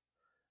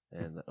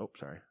 And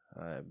sorry,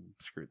 I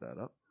screwed that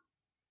up.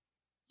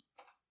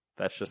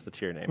 That's just the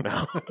tier name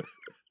now.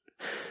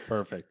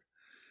 Perfect.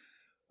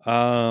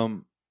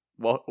 Welcome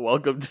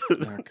to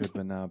not good,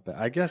 but not bad.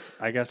 I guess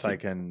I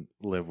can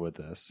live with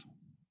this.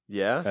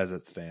 Yeah, as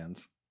it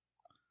stands.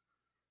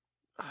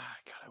 God,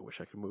 I wish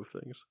I could move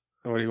things.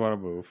 What do you want to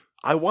move?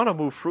 I want to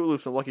move Fruit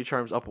Loops and Lucky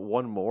Charms up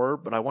one more,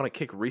 but I want to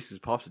kick Reese's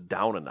Puffs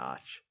down a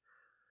notch.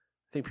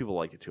 I think people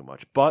like it too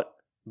much, but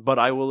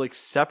I will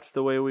accept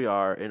the way we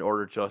are in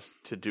order just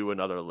to do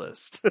another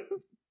list.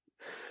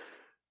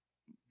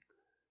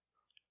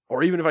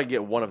 Or even if I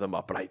get one of them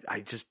up, but I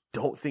just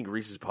don't think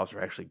Reese's Puffs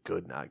are actually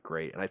good, not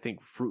great. And I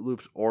think Fruit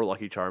Loops or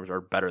Lucky Charms are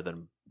better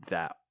than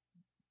that,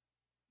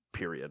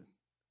 period.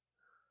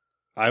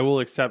 I will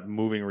accept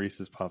moving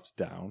Reese's Puffs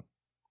down.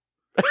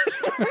 But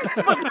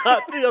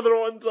not the other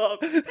ones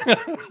up.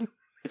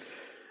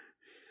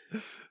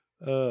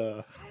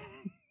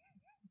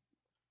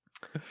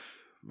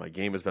 My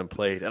game has been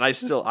played, and I'm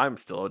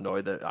still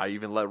annoyed that I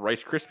even let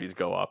Rice Krispies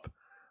go up.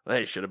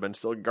 They should have been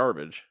still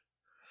garbage.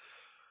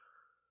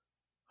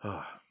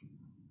 It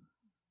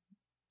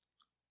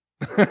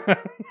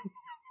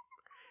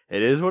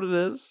is what it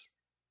is.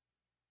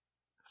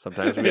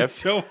 Sometimes we have. It's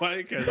so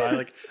funny because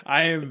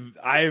I am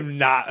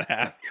not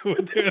happy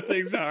with where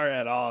things are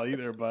at all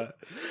either. But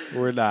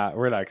we're not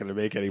going to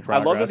make any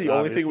progress. I love that the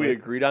only thing we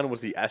agreed on was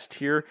the S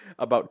tier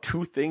about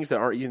two things that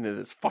aren't even in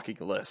this fucking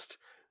list.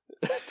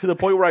 To the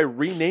point where I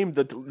renamed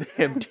the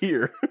damn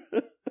tier.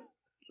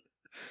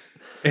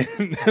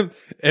 And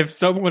if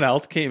someone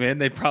else came in,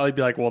 they'd probably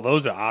be like, well,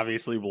 those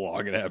obviously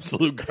belong in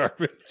absolute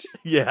garbage.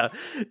 Yeah.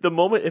 The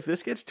moment, if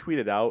this gets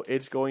tweeted out,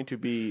 it's going to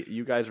be,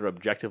 you guys are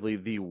objectively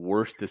the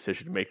worst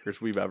decision makers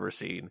we've ever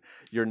seen.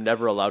 You're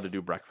never allowed to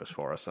do breakfast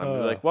for us. And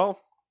I'm like, well,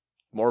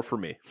 more for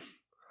me.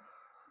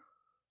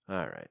 All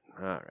right.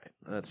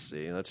 Let's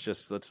see. Let's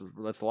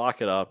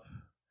lock it up.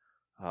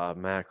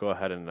 Matt, go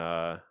ahead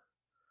and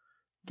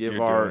give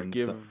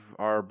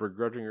our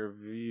begrudging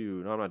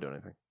review. No, I'm not doing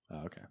anything.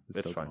 Oh, okay.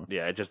 It's fine. Going.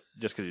 Yeah, just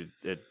because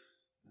it.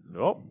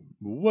 Oh,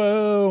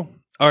 whoa!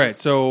 All right,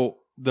 so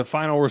the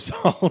final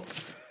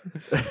results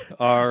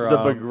are the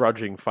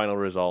begrudging final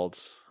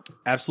results.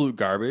 Absolute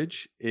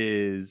garbage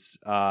is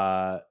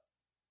what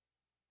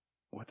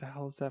the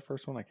hell is that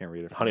first one? I can't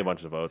read it. Honey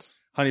Bunches of Oats.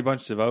 Honey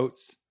Bunches of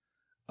Oats.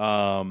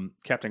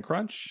 Captain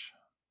Crunch.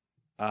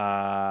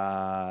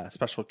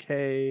 Special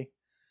K.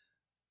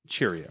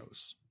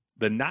 Cheerios.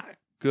 The not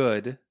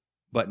good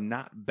but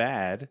not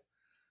bad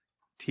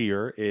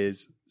tier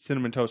is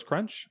Cinnamon Toast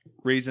Crunch,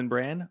 Raisin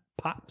Bran,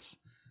 Pops,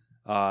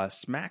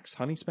 Smacks,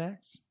 Honey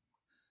Smacks,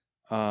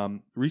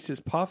 Reese's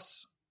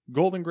Puffs,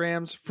 Golden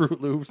Grams, Fruit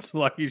Loops,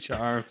 Lucky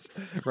Charms,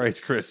 Rice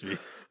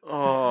Krispies.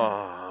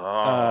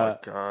 Oh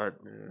God.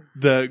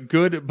 The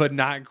good but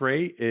not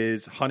great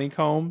is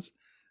Honeycombs,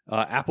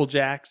 Apple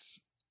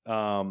Jacks,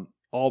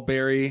 All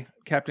Berry,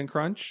 Captain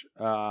Crunch,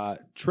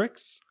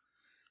 Trix,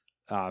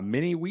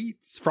 Mini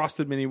Wheats,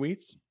 Frosted Mini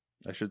Wheats,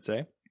 I should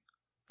say.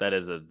 That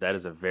is a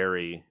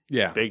very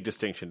big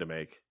distinction to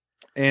make.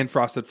 And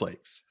Frosted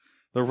Flakes.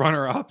 The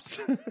runner-ups,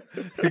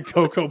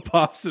 Cocoa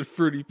Puffs and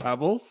Fruity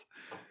Pebbles.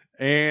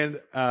 And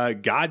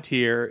God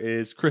tier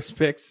is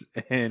Crispix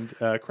and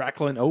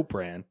Cracklin' Oat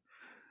Bran.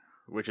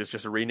 Which is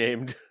just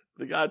renamed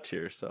the God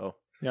tier, so.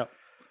 Yep.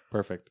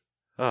 Perfect.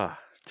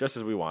 Just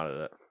as we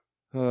wanted it.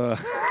 We're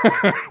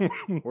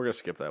going to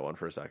skip that one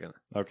for a second.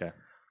 Okay.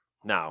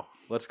 Now,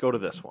 let's go to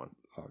this one.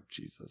 Oh,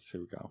 Jesus.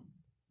 Here we go.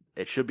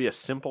 It should be a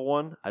simple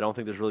one. I don't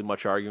think there's really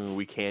much arguing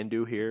we can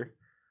do here.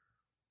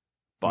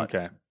 But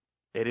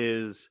it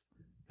is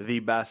the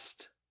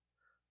best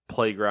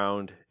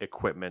playground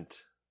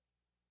equipment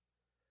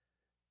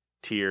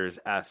tiers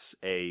S,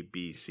 A,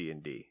 B, C,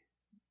 and D.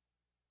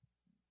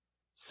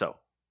 So,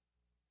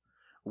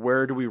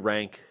 where do we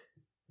rank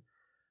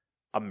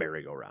a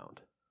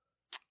merry-go-round?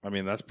 I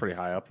mean, that's pretty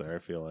high up there, I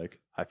feel like.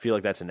 I feel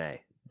like that's an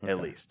A,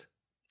 at least.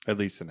 At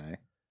least an A.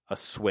 A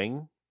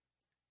swing?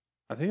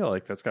 I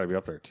think that's got to be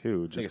up there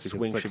too. Just I think a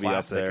swing should be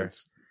up there.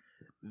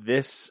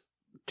 This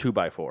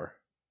 2x4.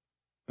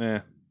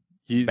 It's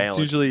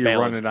usually you're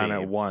running on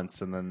it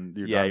once and then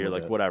you're done you're with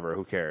like, it. whatever,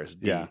 who cares?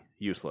 D,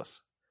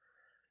 useless.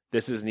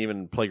 This isn't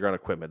even playground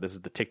equipment. This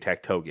is the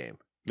tic-tac-toe game.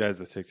 That is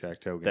the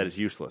tic-tac-toe game. That is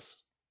useless,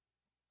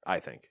 I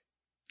think.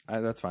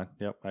 That's fine.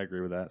 Yep, I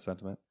agree with that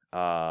sentiment.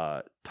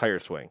 Tire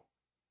swing.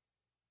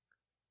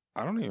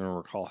 I don't even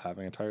recall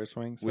having a tire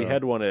swing. So. We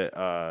had one at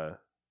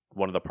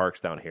one of the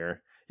parks down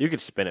here. You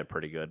could spin it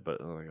pretty good, but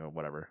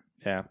whatever.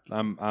 Yeah,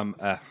 I'm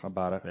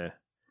about it. Yeah.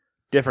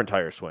 Different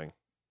tire swing.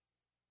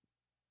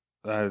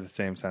 I have the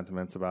same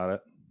sentiments about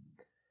it.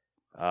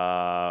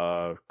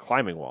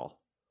 Climbing wall.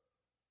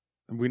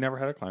 We never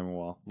had a climbing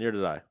wall. Neither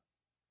did I.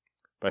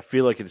 But I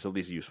feel like it's at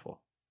least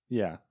useful.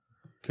 Yeah.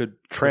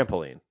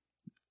 Trampoline.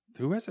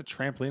 Who has a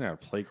trampoline at a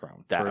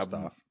playground? First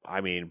off.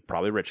 I mean,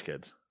 probably rich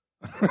kids.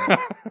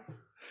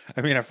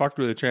 I mean, I fucked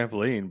with a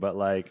trampoline, but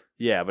like...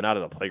 Yeah, but not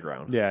at a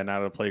playground. Yeah,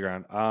 not at a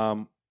playground.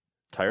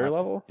 Tire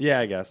level? Yeah,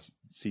 I guess.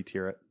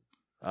 C-tier it.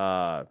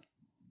 A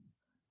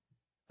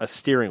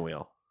steering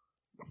wheel.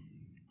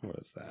 What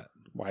is that?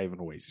 Why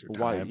even waste your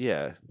time? Why?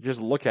 Yeah.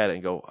 Just look at it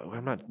and go,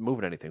 I'm not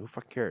moving anything. Who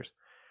fucking cares?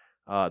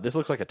 This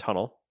looks like a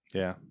tunnel.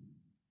 Yeah.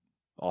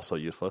 Also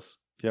useless.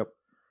 Yep.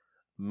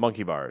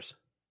 Monkey bars.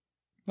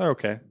 They're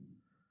okay.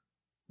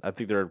 I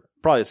think they're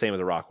probably the same as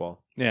a rock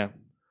wall. Yeah.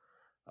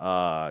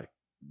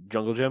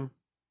 Jungle gym.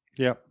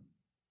 Yep.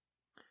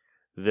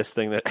 This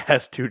thing that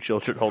has two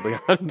children holding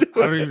on to it.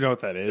 I don't even know what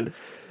that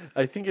is.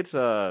 I think it's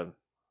like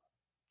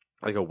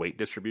a weight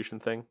distribution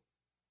thing.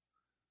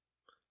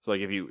 So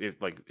like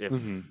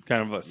if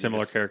kind of a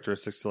similar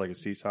characteristics to like a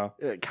seesaw.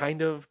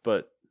 Kind of,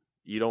 but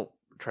you don't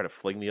try to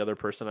fling the other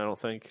person, I don't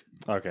think.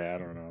 Okay, I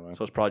don't know. Then.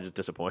 So it's probably just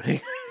disappointing.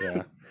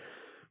 Yeah.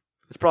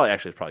 It's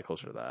probably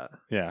closer to that.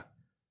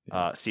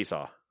 Yeah.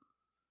 Seesaw.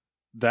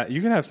 That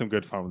you can have some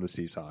good fun with the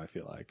seesaw, I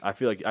feel like. I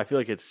feel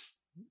like it's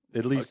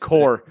at least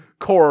core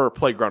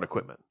playground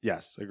equipment.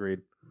 Yes,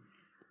 agreed.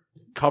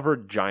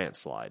 Covered giant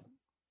slide.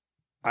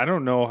 I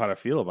don't know how to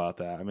feel about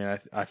that. I mean,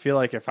 I feel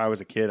like if I was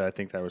a kid, I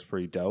think that was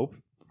pretty dope.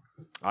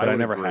 But I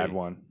never had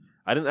one.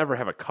 I didn't ever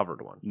have a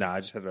covered one. No,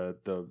 I just had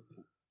the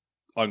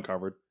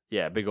uncovered.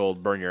 Yeah, big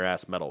old burn your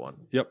ass metal one.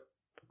 Yep.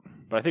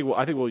 But I think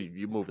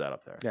you move that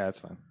up there. Yeah, that's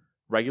fine.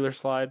 Regular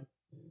slide.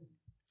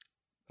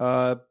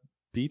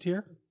 B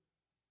tier.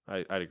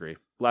 I'd agree.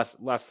 Less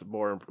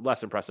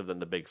impressive than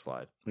the big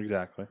slide.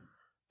 Exactly.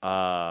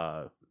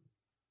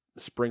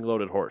 Spring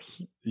loaded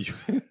horse.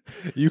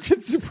 You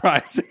can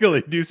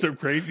surprisingly do some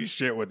crazy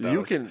shit with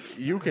those.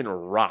 You can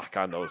rock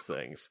on those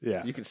things.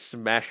 Yeah. You can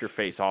smash your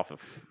face off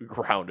the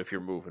ground if you're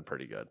moving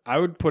pretty good. I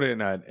would put it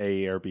in an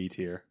A or B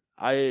tier.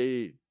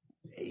 A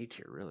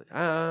tier, really?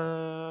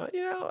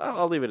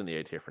 I'll leave it in the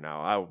A tier for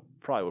now. I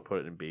probably would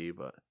put it in B,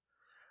 but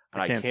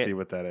I can't see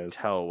what that is.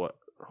 Tell what.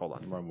 Hold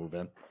on. I'm gonna move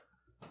in.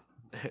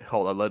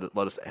 Hold on.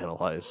 Let us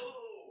analyze.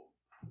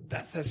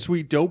 That's that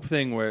sweet dope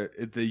thing where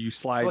you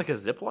slide. It's like a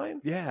zip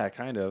line? Yeah,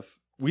 kind of.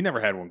 We never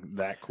had one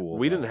that cool.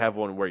 We didn't have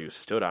one where you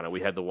stood on it.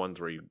 We had the ones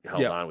where you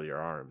held on with your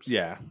arms.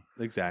 Yeah,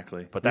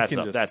 exactly. But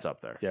that's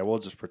up there. Yeah, we'll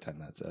just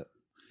pretend that's it.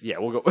 Yeah,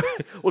 we'll go.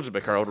 We'll just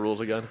make our own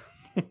rules again.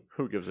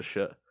 Who gives a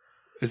shit?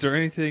 Is there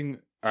anything?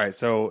 All right.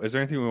 So, is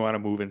there anything we want to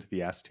move into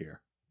the S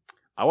tier?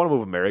 I want to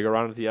move a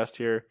merry-go-round into the S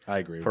tier. I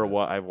agree. For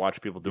what I've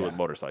watched people do with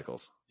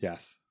motorcycles.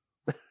 Yes.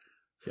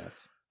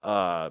 Yes.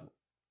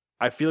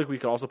 I feel like we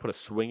could also put a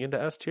swing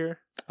into S tier.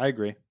 I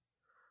agree.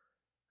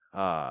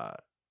 I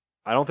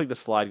don't think the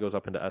slide goes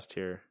up into S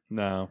tier.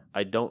 No.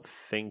 I don't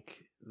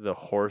think the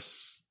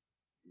horse.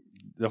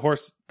 The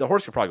horse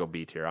could probably go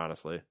B tier,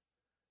 honestly.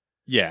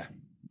 Yeah.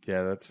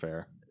 Yeah, that's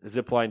fair.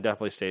 Zipline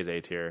definitely stays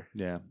A tier.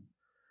 Yeah.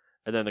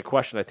 And then the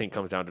question I think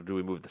comes down to, do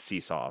we move the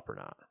seesaw up or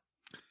not?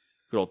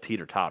 Good old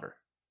teeter-totter.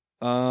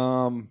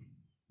 The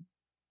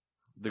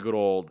good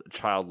old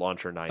child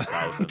launcher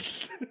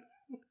 9000.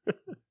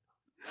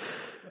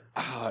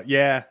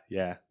 Yeah.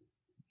 Yeah?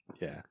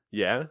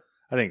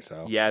 I think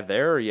so. Yeah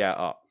there or yeah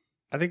up?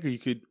 I think you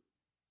could.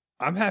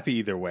 I'm happy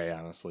either way,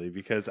 honestly,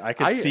 because I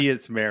could see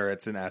its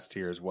merits in S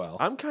tier as well.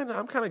 I'm kind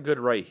of good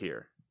right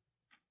here.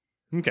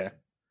 Okay.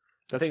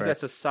 I think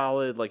that's a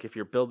solid, like, if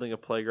you're building a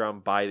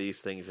playground, buy these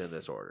things in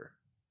this order.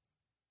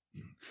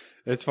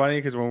 It's funny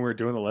because when we were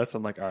doing the list,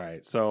 I'm like, all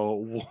right,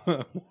 so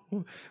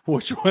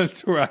which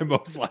ones were I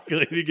most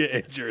likely to get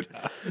injured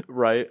at?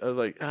 Right? I was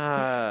like,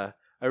 I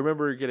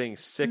remember getting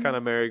sick on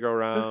a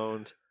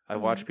merry-go-round. I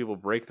watched people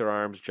break their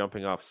arms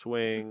jumping off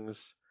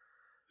swings.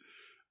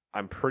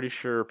 I'm pretty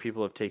sure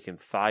people have taken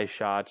thigh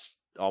shots,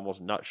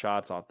 almost nut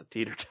shots off the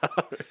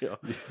teeter-totter. You know?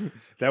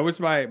 That was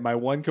my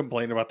one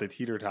complaint about the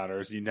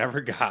teeter-totters. You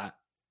never got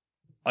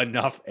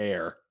enough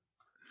air.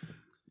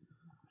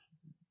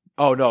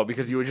 Oh, no,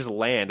 because you would just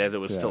land as it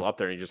was still up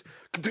there, and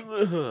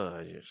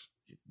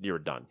you were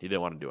done. You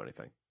didn't want to do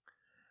anything.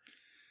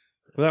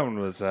 Well, that one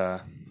was...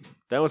 That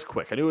was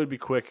quick. I knew it would be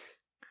quick,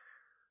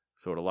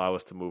 so it would allow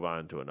us to move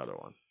on to another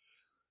one.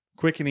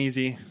 Quick and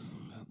easy.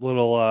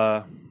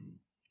 Little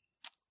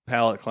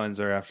palate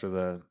cleanser after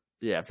the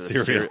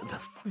the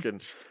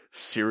fucking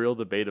cereal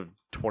debate of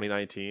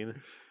 2019.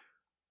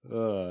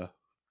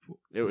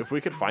 If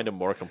we could find a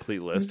more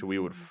complete list, we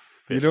would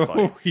fist fight.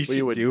 What we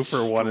should do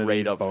for one of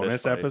these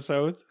bonus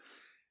episodes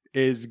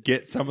is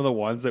get some of the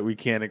ones that we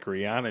can't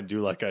agree on and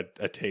do like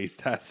a taste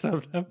test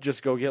of them.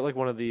 Just go get like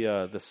one of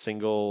the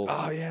single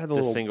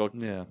single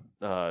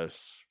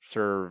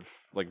serve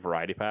like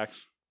variety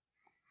packs.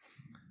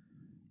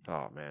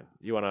 Oh man,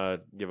 you want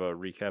to give a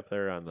recap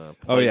there on the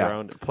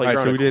playground? Playground. All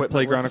right, so we did equipment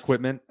playground list?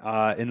 equipment.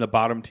 In the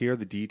bottom tier,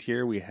 the D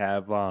tier, we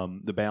have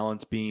the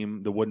balance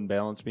beam, the wooden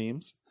balance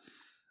beams.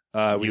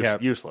 We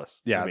have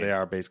useless. Yeah, I mean. they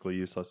are basically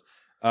useless.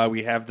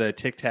 We have the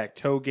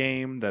tic-tac-toe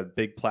game, the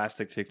big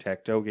plastic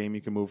tic-tac-toe game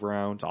you can move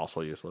around. It's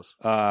also useless.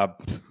 A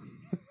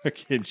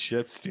kid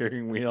ship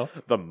steering wheel.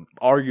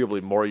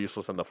 Arguably more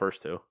useless than the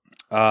first two.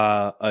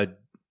 A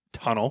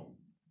tunnel.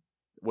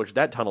 Which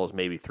that tunnel is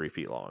maybe 3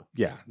 feet long.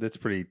 Yeah, that's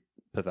pretty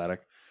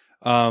pathetic.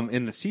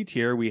 In the C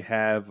tier, we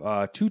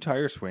have 2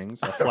 tire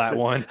swings, a flat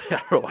one. I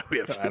don't know why we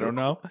have two. I don't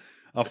know.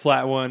 A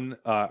flat one,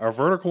 a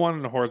vertical one,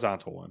 and a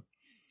horizontal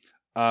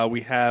one.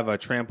 We have a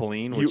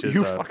trampoline, which is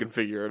you fucking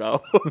figure it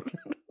out.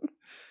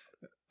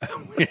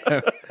 We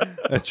have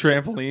a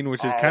trampoline,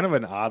 which is kind of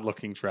an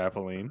odd-looking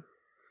trampoline.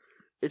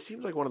 It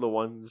seems like one of the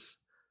ones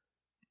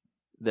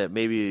that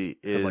maybe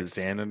is There's like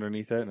sand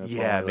underneath it, and it's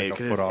yeah, only maybe like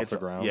a foot off the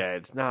ground. Yeah,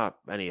 it's not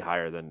any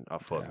higher than a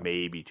foot, Yeah.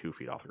 maybe 2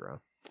 feet off the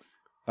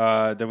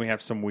ground. Then we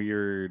have some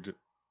weird.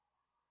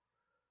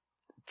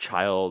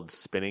 Child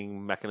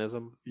spinning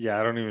mechanism. Yeah,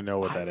 I don't even know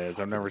what that is.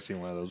 I've never seen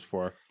one of those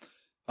before.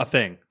 A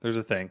thing. There's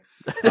a thing.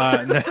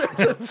 And then-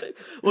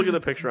 Look at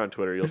the picture on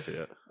Twitter. You'll see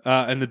it.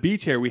 in the B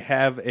tier, we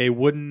have a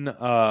wooden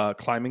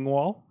climbing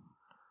wall.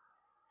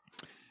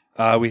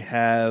 We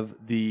have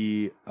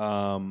the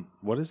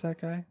what is that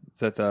guy? Is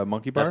that the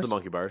monkey bars? That's the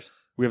monkey bars.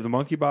 We have the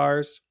monkey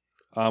bars.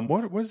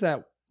 What is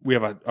that? We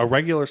have a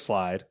regular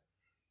slide.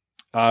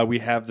 We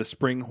have the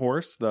spring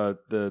horse,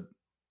 the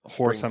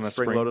horse on a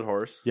spring. Spring-loaded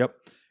horse. Yep.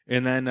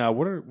 And then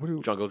what are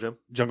Jungle gym.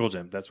 Jungle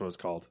gym? That's what it's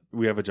called.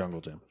 We have a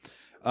jungle gym.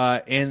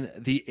 In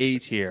the A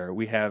tier,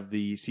 we have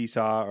the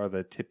seesaw or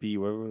the tippy.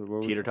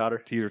 What Teeter-totter.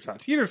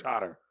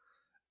 Teeter-totter.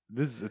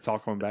 It's all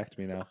coming back to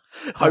me now.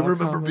 I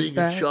remember being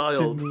a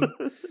child.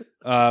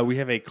 We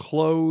have a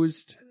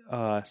closed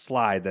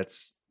slide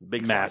that's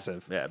Big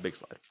massive. Slide. Yeah, big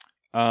slide.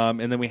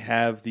 And then we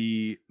have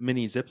the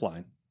mini zip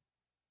line.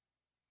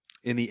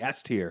 In the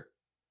S tier,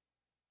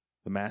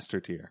 the master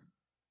tier,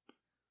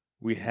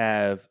 we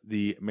have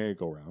the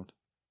merry-go-round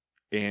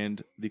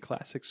and the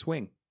classic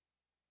swing,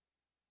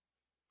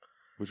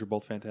 which are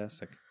both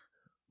fantastic.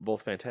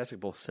 Both fantastic,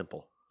 both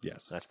simple.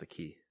 Yes. That's the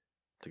key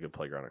to good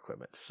playground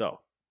equipment. So,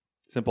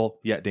 simple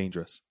yet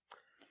dangerous.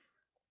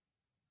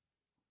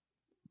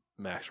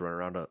 Max running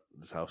around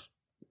this house.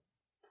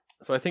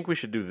 So I think we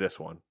should do this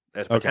one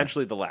as Okay.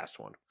 potentially the last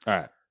one. All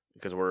right.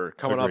 Because we're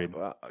coming Agreed.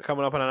 up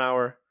in an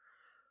hour.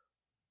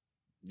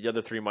 The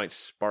other 3 might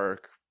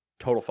spark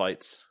total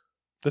fights.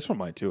 This one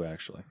might too,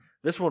 actually.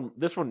 This one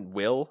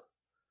will,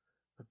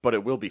 but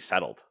it will be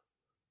settled.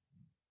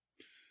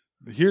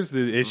 Here's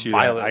the issue that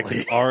I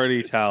Violently. can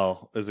already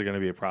tell is going to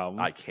be a problem.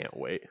 I can't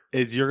wait.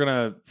 Is you're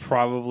going to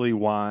probably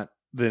want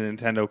the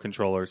Nintendo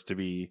controllers to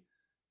be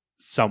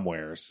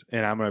somewheres,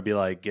 and I'm going to be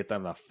like, get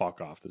them the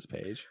fuck off this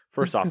page.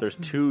 First off, there's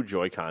 2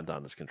 Joy-Cons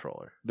on this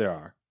controller, There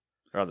are.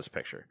 or on this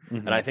picture. Mhm.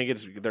 And I think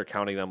they're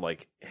counting them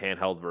like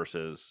handheld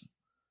versus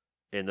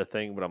in the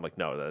thing, but I'm like,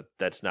 no,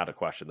 that's not a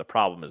question. The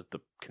problem is the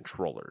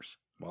controllers.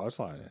 Well, there's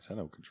a lot of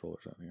Nintendo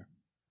controllers on here.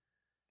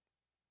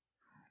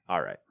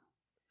 All right.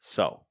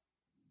 So,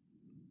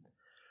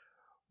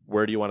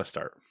 where do you want to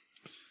start?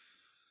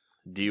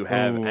 Do you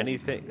have Ooh.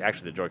 anything?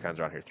 Actually, the Joy-Cons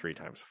are on here 3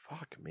 times.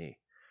 Fuck me.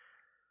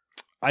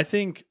 I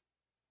think,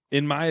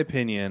 in my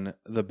opinion,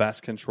 the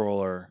best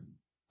controller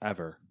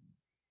ever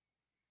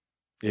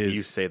is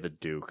You say the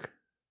Duke.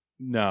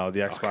 no,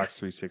 the Okay. Xbox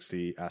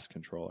 360 S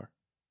controller.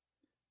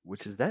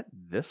 Which is that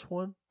this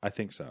one? I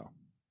think so.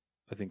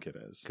 I think it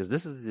is. Because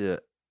this is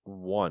the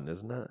one,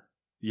 isn't it?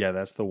 Yeah,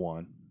 that's the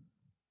one.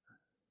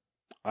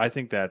 I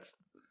think that's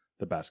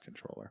the best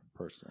controller,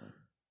 personally.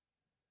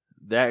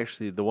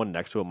 The one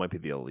next to it might be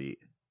the Elite.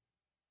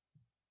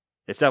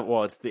 It's not.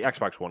 Well, it's the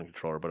Xbox One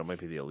controller, but it might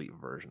be the Elite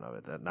version of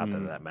it. Not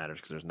that that matters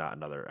because there's not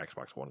another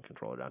Xbox One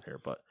controller down here.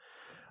 But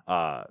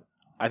I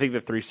think the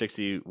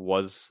 360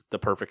 was the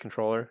perfect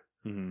controller,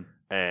 Mm-hmm.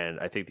 and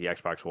I think the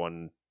Xbox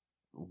One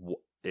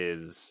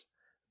is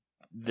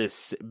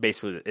this.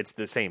 Basically, it's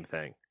the same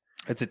thing.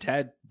 It's a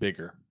tad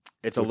bigger.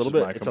 It's a Which little is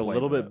bit. my It's a complaint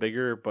little with bit it.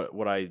 bigger, but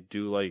what I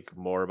do like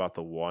more about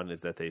the one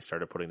is that they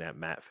started putting that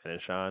matte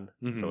finish on,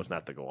 so it's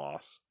not the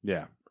gloss.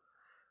 Yeah.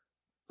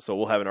 So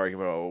we'll have an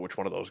argument about which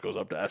one of those goes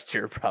up to S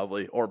tier,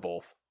 probably, or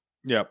both.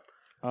 Yep.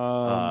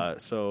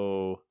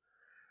 So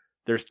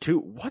there's 2.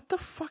 What the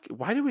fuck?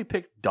 Why did we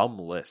pick dumb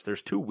list?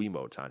 There's 2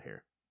 Wiimotes on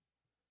here.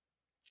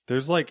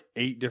 There's like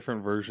 8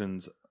 different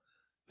versions.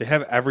 They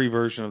have every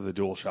version of the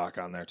DualShock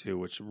on there too,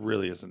 which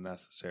really isn't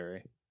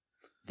necessary.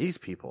 These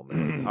people,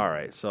 man. All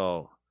right,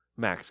 so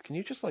Max, can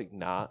you just like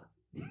not?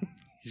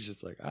 He's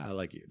just like, I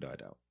like you. No, I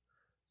don't.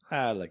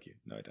 I like you.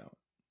 No, I don't.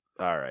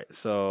 All right,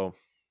 so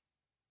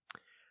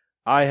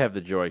I have the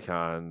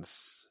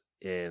Joy-Cons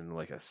in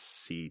like a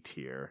C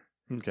tier,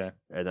 Okay.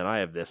 and then I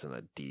have this in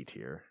a D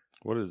tier.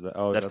 What is that?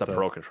 Oh, is That's that the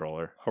Pro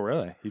controller. Oh,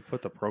 really? You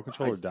put the Pro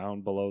controller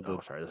down below the. Oh,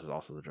 sorry, this is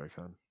also the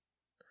Joy-Con.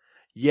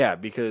 Yeah,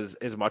 because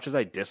as much as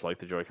I dislike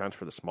the Joy-Cons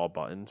for the small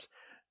buttons,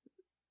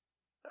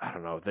 I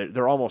don't know,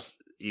 they're almost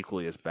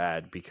equally as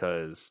bad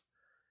because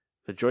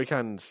The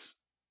Joy-Cons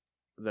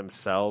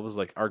themselves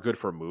are good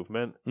for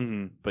movement,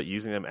 Mm-hmm. but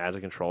using them as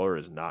a controller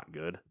is not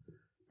good,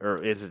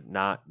 or is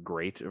not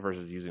great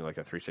versus using a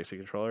 360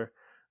 controller.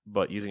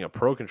 But using a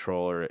Pro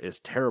controller is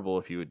terrible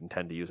if you would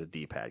intend to use a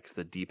D-pad, because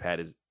the D-pad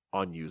is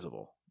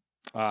unusable.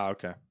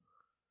 Okay.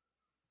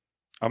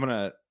 I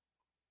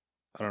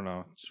don't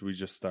know. Should we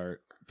just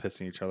start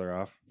pissing each other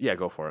off? Yeah,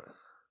 go for it.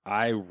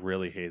 I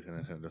really hate the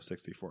Nintendo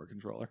 64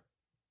 controller.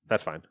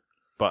 That's fine.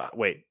 But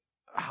wait,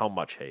 how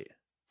much hate?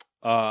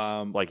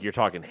 You're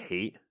talking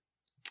hate?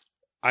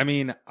 I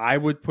mean, I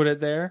would put it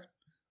there,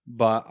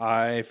 but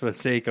for the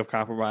sake of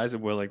compromise,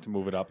 am willing to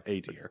move it up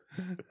a tier.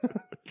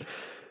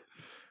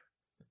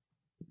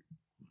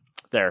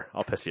 There,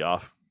 I'll piss you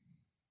off.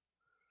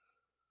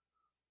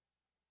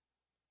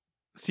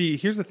 See,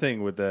 here's the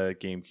thing with the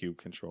GameCube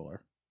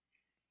controller.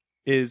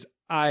 Is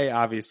I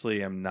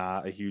obviously am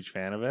not a huge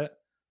fan of it,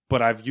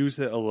 but I've used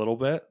it a little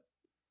bit,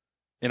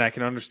 and I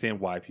can understand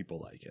why people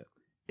like it.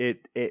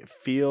 It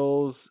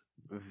feels...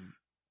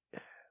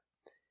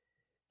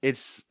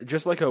 It's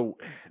just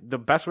the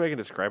best way I can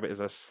describe it is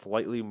a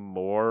slightly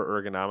more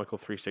ergonomical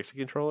 360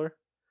 controller,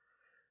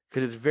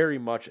 because it's very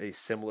much a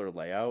similar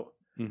layout.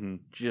 Mm-hmm.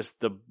 Just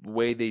the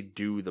way they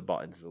do the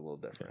buttons is a little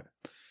different.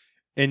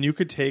 And you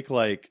could take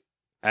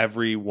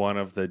every one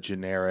of the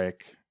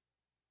generic,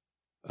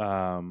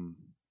 Logitech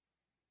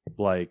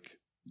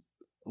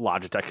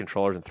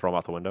controllers and throw them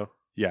out the window.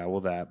 Yeah,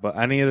 well that. But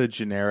any of the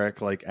generic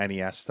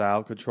NES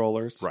style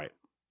controllers, right?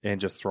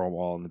 And just throw them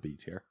all in the B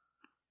tier.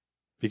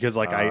 Because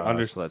I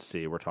understand. So let's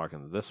see. We're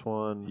talking this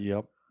one.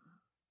 Yep.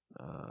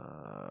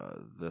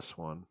 This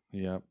one.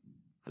 Yep.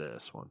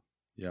 This one.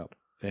 Yep.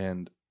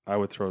 And I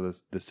would throw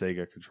the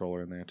Sega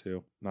controller in there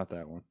too. Not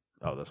that one.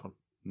 Oh, this one.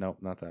 Nope,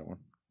 not that one.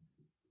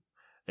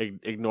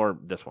 Ignore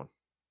this one.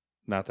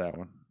 Not that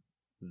one.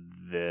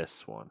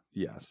 This one.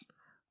 Yes.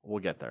 We'll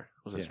get there.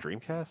 Was it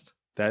Dreamcast?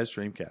 That is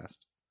Dreamcast.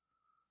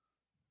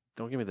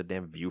 Don't give me the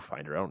damn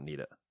viewfinder. I don't need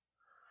it.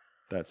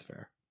 That's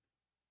fair.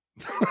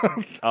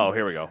 Oh,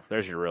 here we go.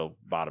 There's your real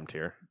bottom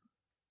tier.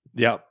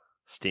 Yep.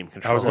 Steam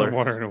controller. I was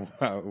wondering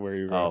where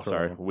you were going. Oh,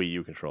 sorry. Wii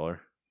U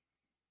controller.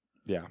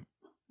 Yeah.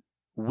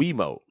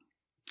 Wiimote.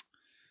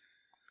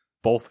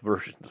 Both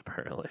versions,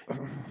 apparently.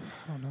 Oh,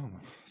 no.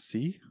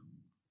 C?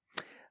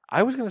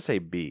 I was going to say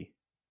B.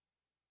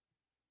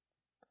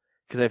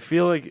 Because I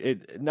feel like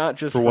it, not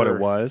just for what it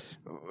was.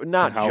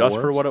 Not just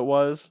for what it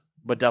was,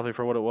 but definitely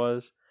for what it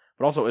was.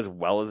 But also as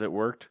well as it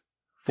worked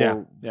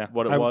for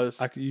what it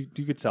was.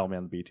 You could sell me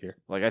on the B tier.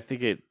 I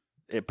think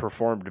it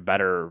performed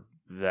better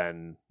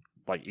than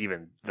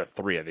even the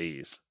three of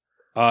these.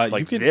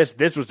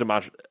 This was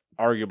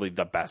arguably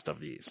the best of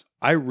these.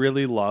 I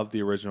really love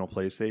the original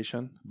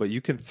PlayStation, but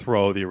you can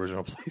throw the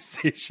original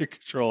PlayStation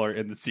controller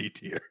in the C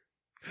tier.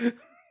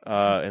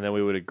 And then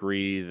we would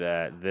agree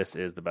that this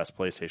is the best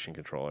PlayStation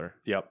controller.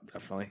 Yep,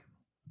 definitely.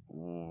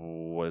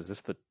 Was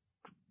this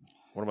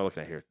what am I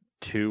looking at here?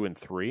 2 and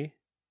 3?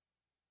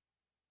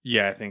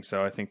 Yeah, I think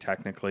so. I think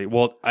technically,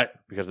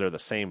 because they're the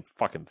same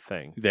fucking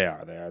thing. They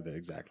are. They're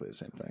exactly the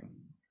same thing.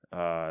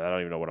 I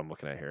don't even know what I'm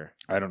looking at here.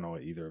 I don't know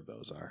what either of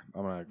those are.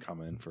 I'm gonna come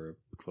in for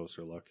a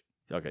closer look.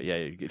 Okay, yeah,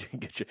 you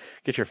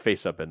get your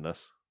face up in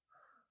this.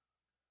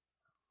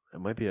 It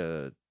might be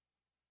a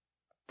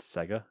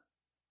Sega.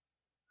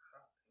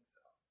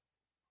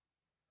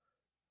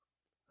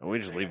 And we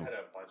just leave them. Had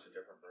a bunch of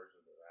different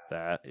versions of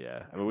that.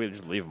 Yeah. I mean, we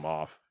just leave them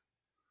off.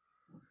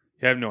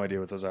 Yeah, I have no idea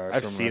what those are.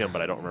 I've seen them,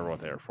 but I don't remember what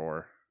they are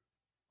for.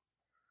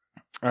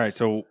 All right,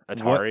 so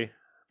Atari,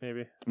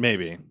 maybe.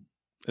 Maybe.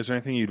 Is there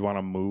anything you'd want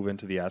to move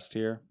into the S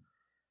tier?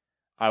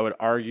 I would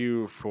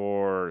argue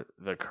for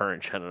the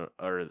current gen,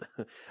 or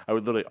I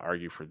would literally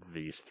argue for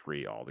these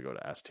three all to go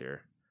to S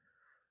tier.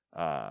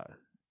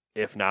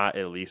 If not,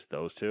 at least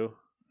those two.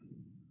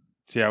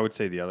 See, I would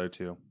say the other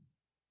two.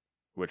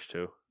 Which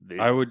two?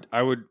 I would,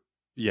 would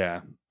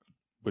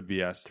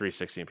be S.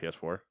 360 and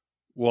PS4.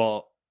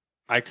 Well,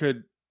 I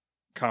could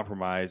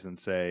compromise and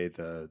say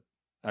the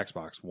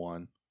Xbox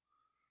One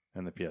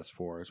and the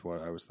PS4 is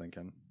what I was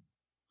thinking.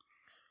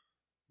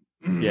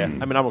 Yeah,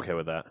 I mean, I'm okay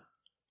with that.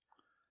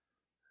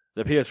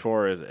 The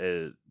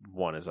PS4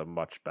 is a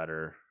much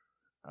better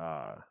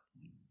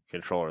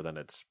controller than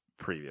its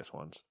previous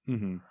ones.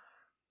 Mm-hmm.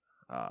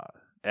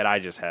 And I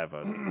just have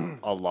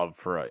a love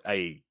for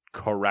a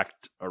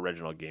correct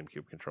original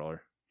GameCube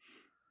controller,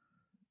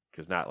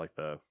 because not like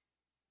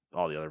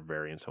all the other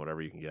variants and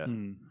whatever you can get.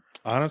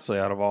 Honestly,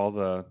 out of all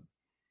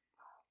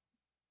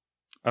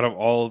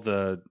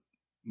the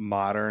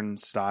modern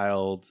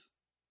styled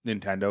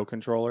Nintendo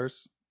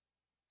controllers,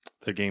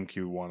 the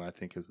GameCube one I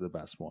think is the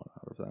best one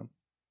out of them.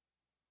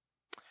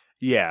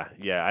 Yeah.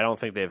 I don't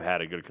think they've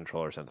had a good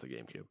controller since the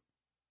GameCube.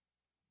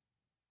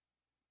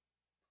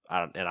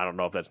 I don't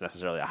know if that's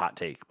necessarily a hot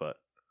take, but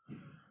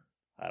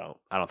I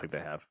don't think they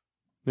have.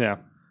 Yeah.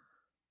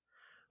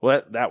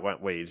 Well, that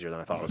went way easier than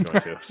I thought it was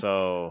going to.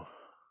 So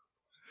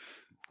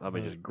let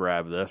me just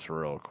grab this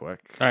real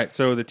quick. All right.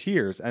 So the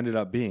tiers ended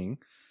up being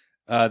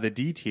the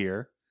D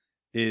tier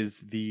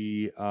is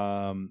the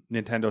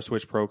Nintendo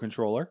Switch Pro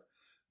controller,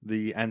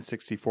 the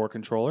N64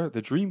 controller,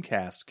 the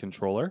Dreamcast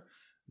controller,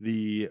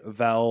 the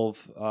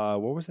Valve, what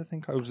was that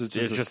thing called? Was it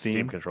It's just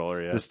Steam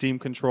controller, yeah. The Steam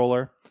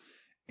controller,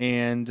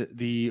 and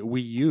the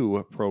Wii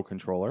U Pro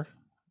controller.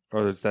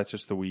 Or is that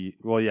just the Wii?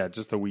 Well, yeah,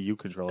 just the Wii U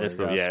controller. It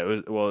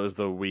was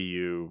the Wii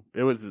U.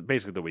 It was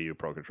basically the Wii U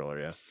Pro controller,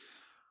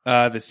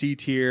 yeah. The C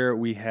tier,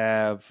 we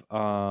have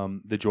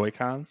the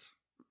Joy-Cons.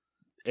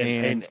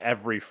 In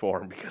every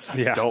form, because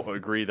I don't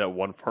agree that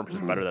one form is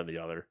better than the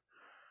other.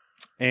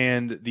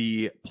 And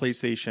the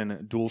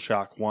PlayStation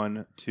DualShock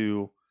 1,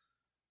 2,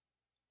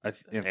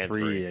 and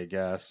 3, I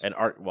guess. And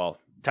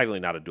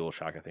technically not a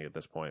DualShock, I think, at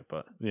this point,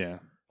 but yeah.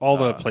 All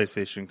the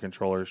PlayStation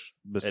controllers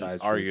besides.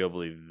 And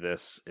arguably,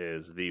 this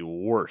is the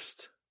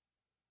worst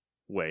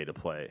way to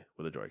play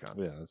with a Joy-Con.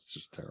 Yeah, that's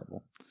just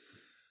terrible.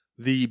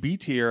 The B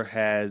tier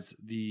has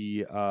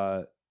the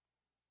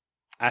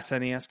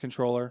SNES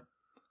controller.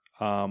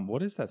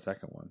 What is that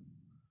second one?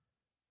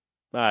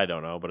 I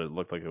don't know, but it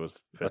looked like it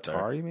was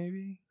Atari, there.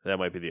 Maybe? That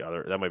might be the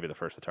other. That might be the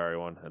first Atari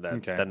one, and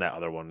then that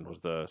other one was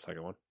the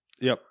second one.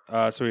 Yep.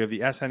 So we have the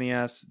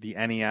SNES, the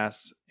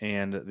NES,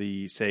 and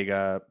the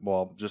Sega.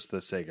 Well, just the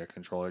Sega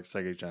controller,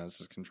 Sega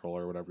Genesis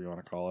controller, whatever you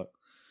want to call it.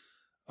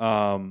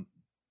 And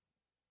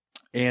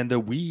the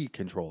Wii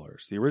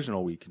controllers, the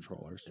original Wii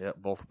controllers. Yeah,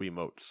 both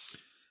Wiimotes.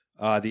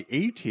 The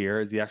A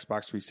tier is the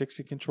Xbox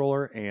 360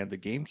 controller and the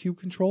GameCube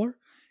controller.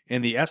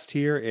 And the S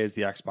tier is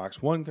the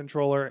Xbox One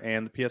controller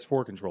and the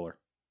PS4 controller.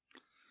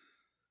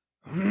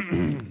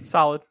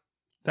 Solid.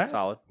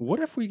 Solid. What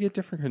if we get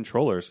different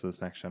controllers for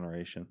this next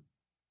generation?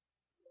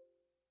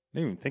 I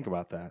didn't even think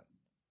about that.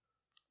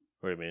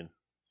 What do you mean?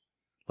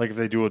 Like if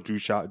they do a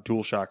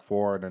DualShock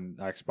 4 and an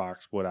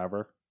Xbox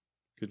whatever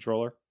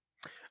controller?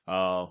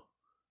 Oh.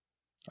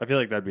 I feel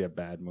like that'd be a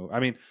bad move. I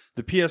mean,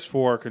 the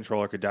PS4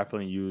 controller could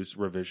definitely use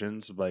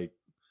revisions.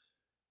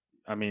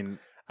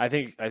 I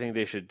think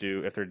they should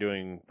do, if they're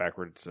doing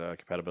backwards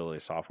compatibility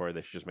software,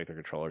 they should just make their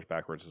controllers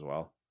backwards as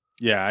well.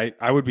 Yeah,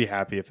 I would be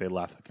happy if they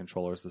left the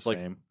controllers the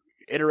same.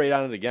 Iterate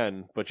on it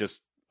again, but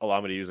just allow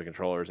me to use the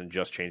controllers and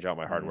just change out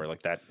my hardware.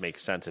 Like that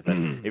makes sense.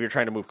 If you're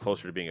trying to move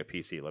closer to being a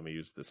PC, let me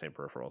use the same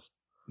peripherals.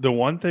 The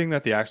one thing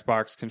that the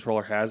Xbox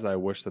controller has that I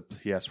wish the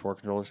PS4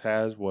 controllers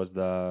has was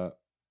the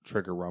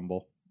trigger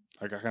rumble.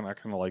 I kind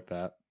of like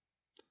that.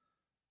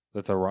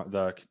 That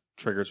the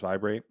triggers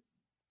vibrate.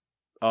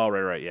 Oh,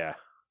 right, yeah.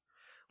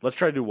 Let's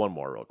try to do one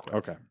more real quick.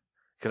 Okay.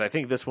 Because I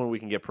think this one we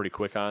can get pretty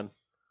quick on.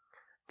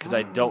 Because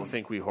I don't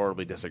think we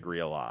horribly disagree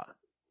a lot.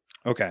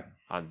 Okay.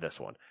 On this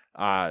one.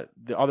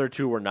 The other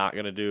two we're not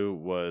going to do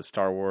was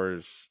Star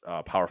Wars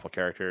powerful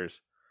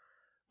characters.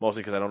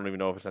 Mostly because I don't even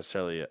know if it's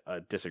necessarily a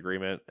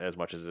disagreement as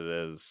much as it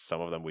is some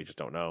of them we just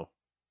don't know.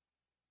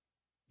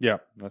 Yeah,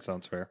 that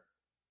sounds fair.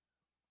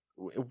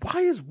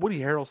 Why is Woody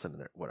Harrelson in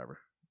there? Whatever.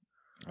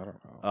 I don't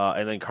know.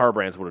 And then car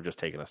brands would have just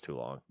taken us too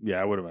long.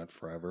 Yeah, I would have went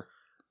forever.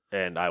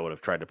 And I would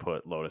have tried to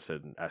put Lotus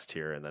in S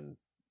tier and then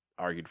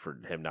argued for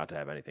him not to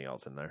have anything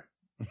else in there.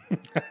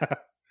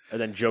 And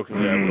then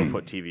jokingly, I would have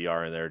put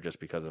TVR in there just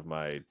because of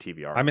my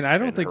TVR. I mean, I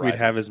don't think we'd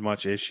have as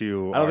much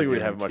issue. I don't think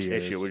we'd have much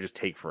issue. It would just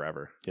take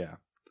forever. Yeah.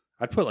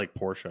 I'd put like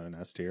Porsche in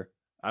S tier.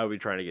 I would be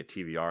trying to get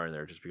TVR in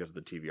there just because of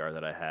the TVR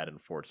that I had in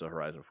Forza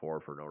Horizon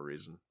 4 for no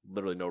reason.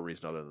 Literally no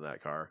reason other than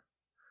that car.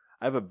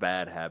 I have a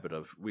bad habit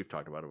of, we've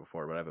talked about it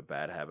before, but I have a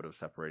bad habit of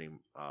separating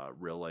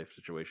real life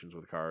situations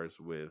with cars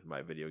with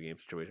my video game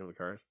situation with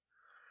cars.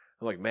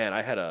 I'm like, man,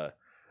 I had a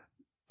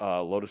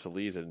Lotus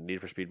Elise and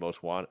Need for Speed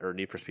Most Wanted or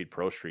Need for Speed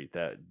Pro Street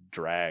that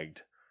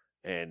dragged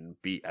and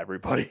beat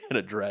everybody in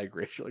a drag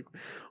race. You're like,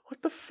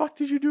 what the fuck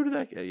did you do to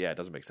that? Yeah, it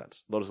doesn't make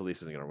sense. Lotus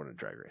Elise isn't going to win a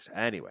drag race.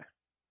 Anyway.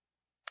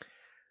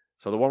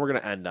 So the one we're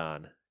going to end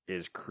on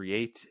is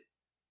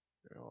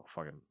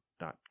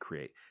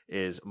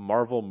is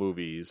Marvel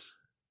movies,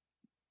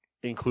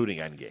 including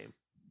Endgame.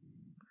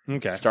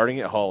 Okay. Starting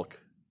at Hulk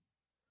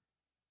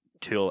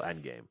till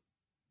Endgame.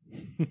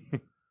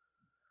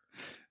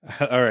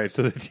 All right,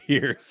 so the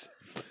tiers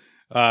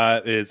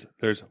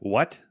there's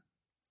what?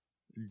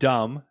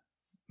 Dumb,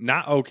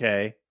 not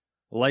okay,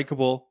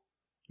 likable,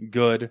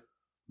 good,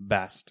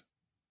 best.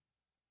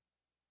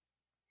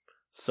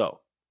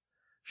 So,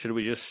 should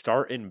we just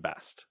start in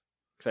best?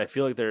 Because I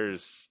feel like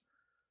there's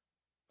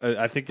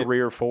I think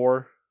 3 or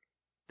 4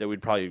 that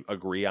we'd probably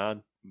agree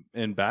on.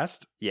 In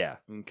best? Yeah.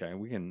 Okay,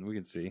 we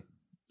can see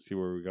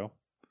where we go.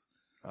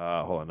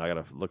 Hold on, I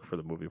gotta look for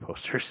the movie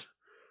posters.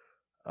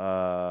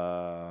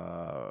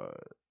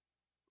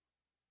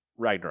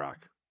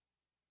 Ragnarok.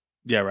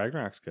 Yeah,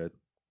 Ragnarok's good.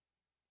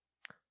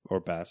 Or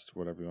best,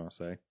 whatever you want to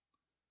say.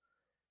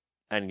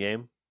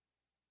 Endgame.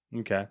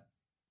 Okay.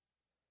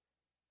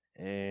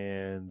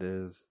 And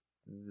is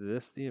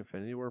this the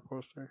Infinity War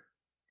poster?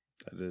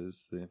 That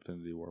is the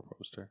Infinity War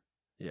poster.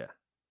 Yeah.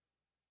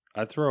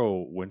 I'd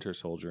throw Winter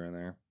Soldier in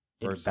there.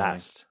 In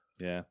best.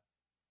 Yeah.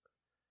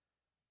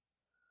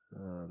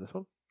 This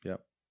one? Yep.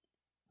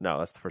 No,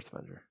 that's the first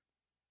Avenger.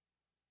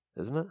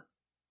 Isn't it?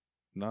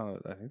 No,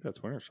 I think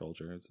that's Winter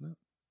Soldier, isn't it?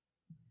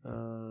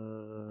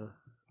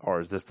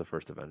 Or is this the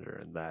first Avenger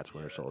and that's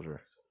Winter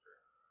Soldier?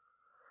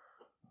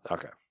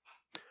 Okay.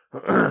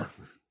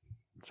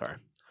 Sorry.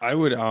 I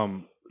would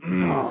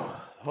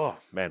Oh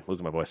man,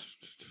 losing my voice.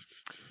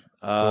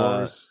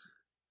 I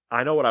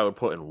know what I would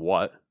put in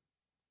what?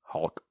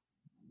 Hulk.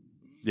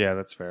 Yeah,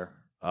 that's fair.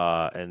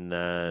 And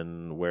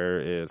then where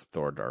is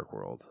Thor: Dark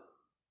World?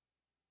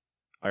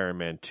 Iron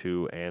Man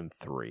 2 and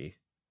 3.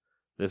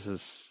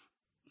 That's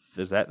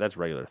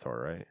regular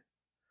Thor, right?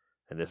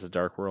 And this is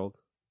Dark World.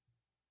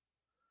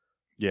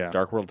 Yeah.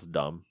 Dark World's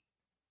dumb.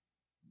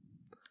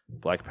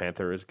 Black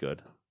Panther is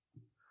good.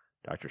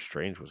 Doctor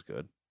Strange was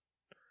good.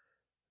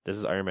 This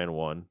is Iron Man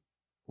 1,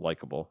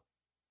 likable.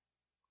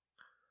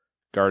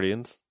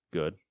 Guardians,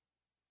 good.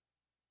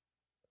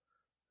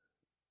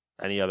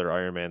 Any other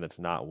Iron Man that's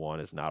not 1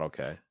 is not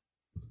okay.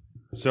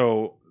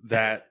 So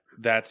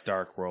that's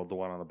Dark World. The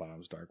one on the bottom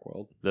is Dark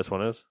World. This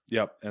one is?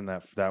 Yep, and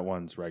that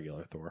one's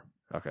regular Thor.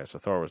 Okay, so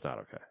Thor was not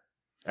okay.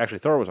 Actually,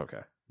 Thor was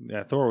okay.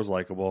 Yeah, Thor was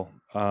likable.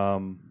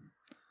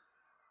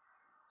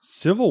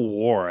 Civil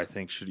War, I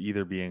think, should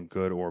either be in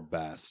good or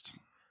best.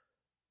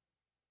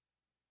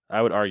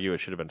 I would argue it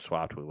should have been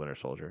swapped with Winter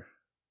Soldier.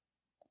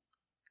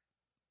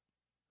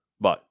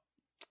 But,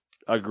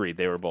 agreed,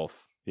 they were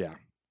both. Yeah,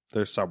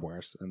 there's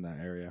somewheres in that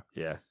area.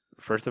 Yeah.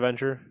 First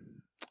Avenger?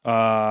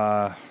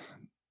 I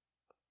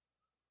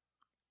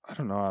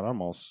don't know. I'd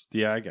almost...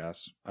 Yeah, I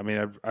guess. I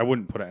mean, I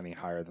wouldn't put it any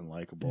higher than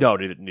likable. No,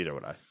 neither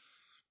would I.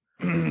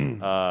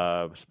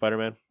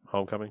 Spider-Man,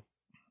 Homecoming?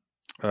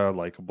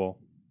 Likable.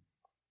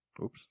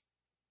 Oops.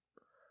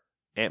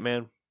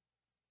 Ant-Man?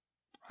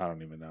 I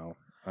don't even know.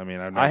 I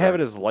mean, I have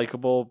it as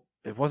likable.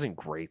 It wasn't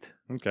great.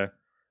 Okay.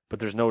 But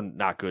there's no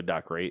not good,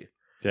 not great.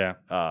 Yeah.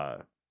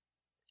 So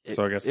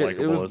I guess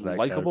likable is that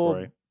likable,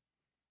 category.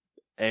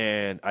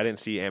 And I didn't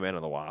see Ant-Man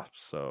and the Wasp,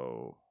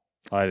 so...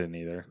 I didn't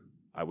either.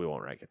 We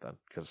won't rank it then,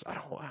 because I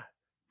don't...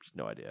 Just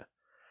no idea.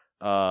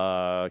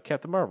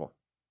 Captain Marvel.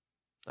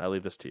 I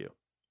leave this to you.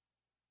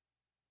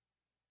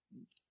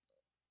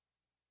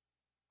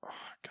 I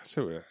guess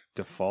it would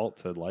default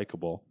to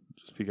likable,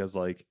 just because,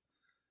 like,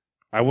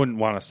 I wouldn't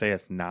want to say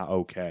it's not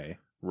okay.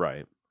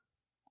 Right.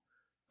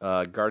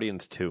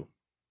 Guardians 2.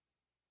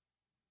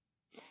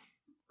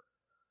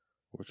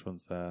 Which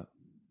one's that?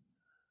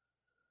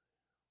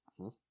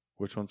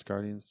 Which one's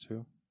Guardians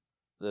 2?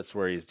 That's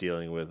where he's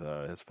dealing with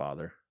his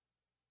father,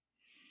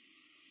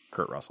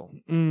 Kurt Russell.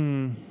 I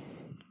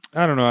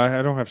don't know.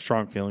 I don't have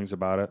strong feelings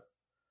about it.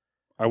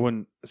 I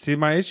wouldn't... See,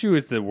 my issue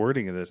is the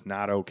wording of this,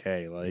 not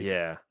okay. Like,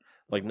 yeah.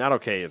 Like, not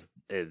okay is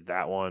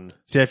that one.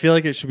 See, I feel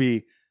like it should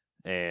be...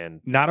 And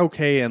not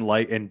okay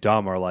and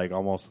dumb are like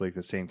almost like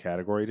the same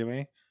category to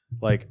me.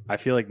 Like, I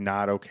feel like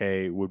not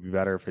okay would be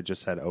better if it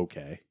just said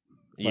okay.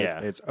 Like, yeah.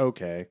 It's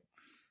okay.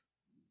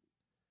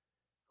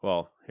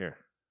 Well, here.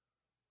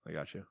 I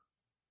got you.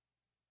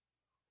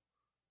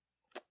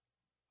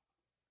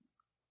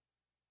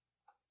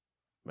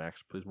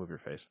 Max, please move your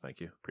face.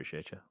 Thank you.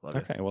 Appreciate you. Love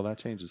you. Okay, well, that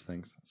changes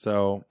things.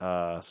 So,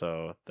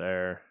 so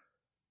there.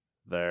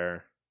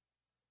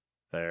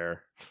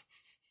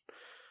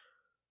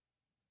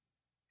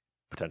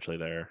 Potentially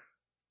there.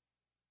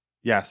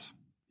 Yes,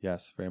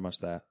 very much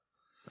that.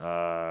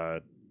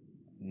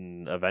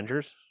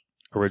 Avengers?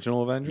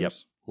 Original Avengers? Yep.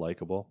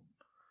 Likeable.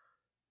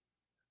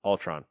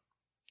 Ultron.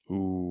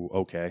 Ooh,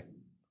 okay.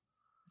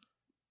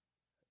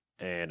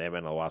 And Ant-Man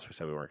and the Wasp we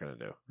said we weren't going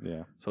to do.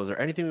 Yeah. So is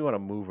there anything we want to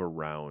move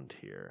around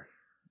here?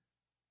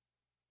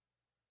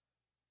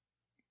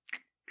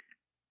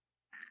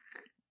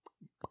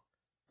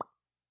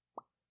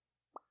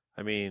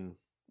 I mean,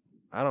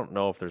 I don't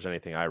know if there's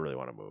anything I really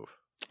want to move.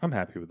 I'm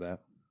happy with that.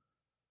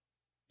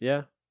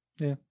 Yeah?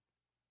 Yeah.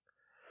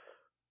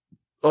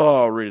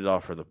 Oh, I'll read it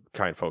off for the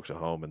kind folks at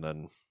home and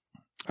then...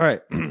 All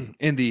right.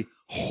 In the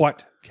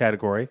what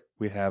category,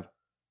 we have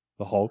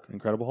the Hulk,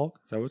 Incredible Hulk.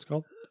 Is that what it's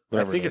called?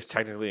 I think it's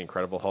technically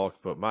Incredible Hulk,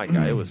 but my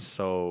God, it was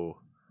so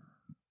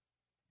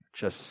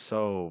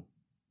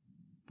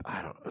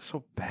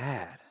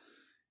bad.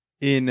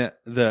 In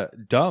the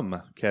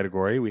dumb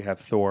category, we have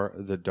Thor: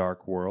 The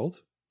Dark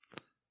World.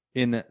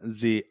 In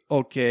the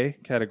okay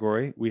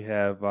category, we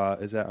have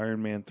is that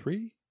Iron Man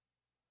 3?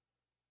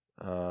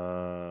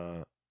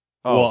 Iron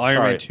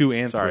Man 2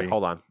 and 3. Sorry,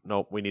 hold on.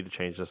 Nope, we need to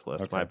change this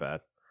list. Okay. My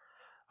bad.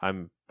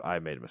 I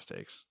made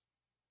mistakes.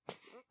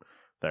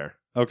 There.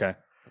 Okay.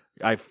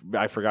 I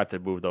forgot to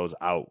move those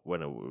out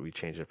when we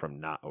changed it from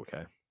not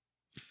okay.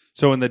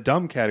 So in the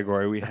dumb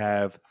category, we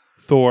have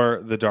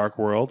Thor: The Dark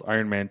World,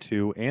 Iron Man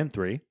 2 and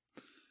 3.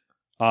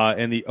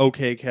 In the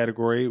okay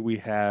category, we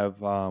have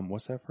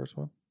what's that first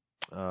one?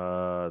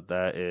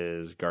 That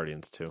is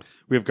Guardians 2.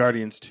 We have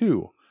Guardians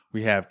 2.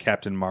 We have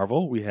Captain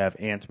Marvel. We have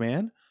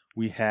Ant-Man.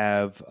 We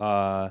have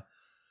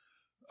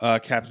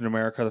Captain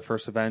America: The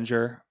First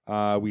Avenger.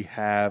 We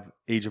have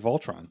Age of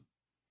Ultron.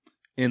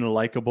 In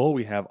likable,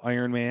 we have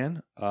Iron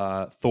Man,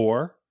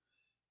 Thor,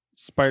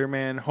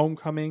 Spider-Man: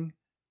 Homecoming,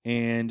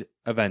 and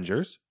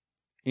Avengers.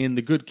 In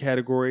the good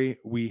category,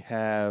 we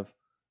have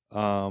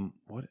Black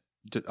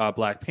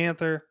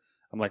Panther.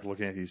 I'm like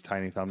looking at these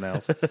tiny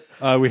thumbnails.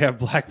 We have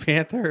Black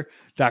Panther,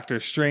 Doctor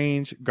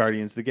Strange,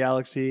 Guardians of the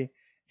Galaxy,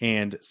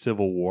 and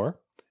Civil War.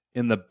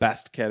 In the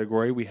best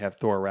category, we have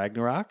Thor: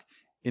 Ragnarok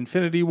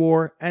Infinity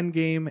War,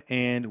 Endgame,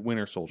 and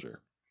Winter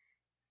Soldier.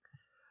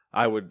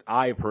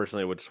 I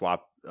personally would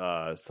swap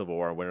Civil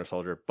War and Winter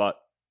Soldier, but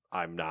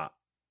I'm not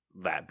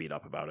that beat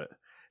up about it.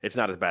 It's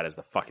not as bad as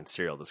the fucking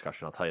cereal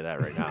discussion, I'll tell you that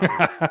right now.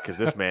 Because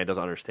this man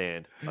doesn't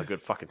understand a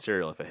good fucking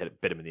cereal if it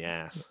bit him in the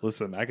ass.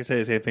 Listen, I can say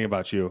the same thing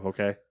about you,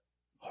 okay?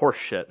 Horse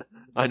shit.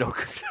 I know.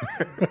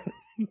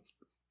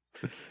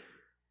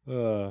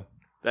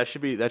 That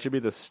should be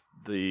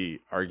the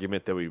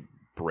argument that we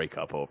break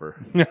up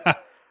over.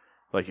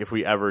 Like if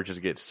we ever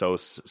just get so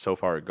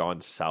far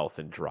gone south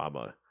in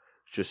drama,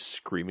 just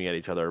screaming at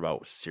each other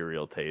about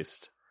cereal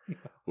taste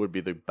would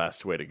be the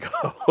best way to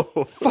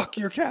go. Fuck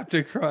your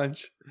Captain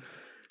Crunch.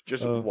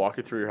 Just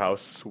walking through your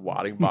house,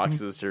 swatting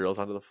boxes of cereals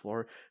onto the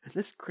floor, and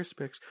this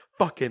Crispix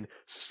fucking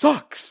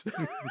sucks.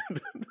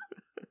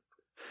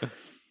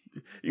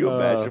 You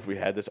imagine if we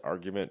had this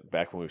argument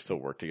back when we still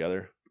worked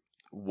together,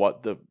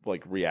 what the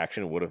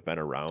reaction would have been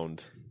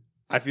around.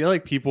 I feel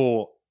like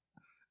people,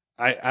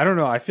 I don't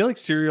know. I feel like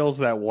cereal's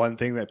that one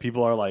thing that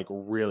people are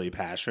really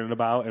passionate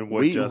about, and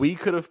we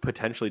could have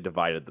potentially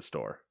divided the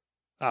store.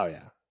 Oh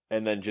yeah,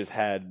 and then just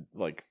had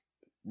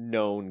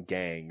known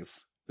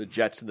gangs. The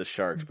Jets and the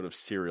Sharks, but of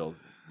cereal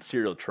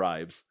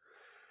tribes.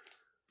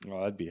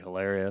 Well, that'd be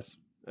hilarious.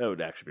 That would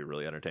actually be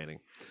really entertaining.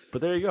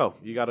 But there you go.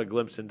 You got a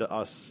glimpse into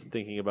us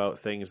thinking about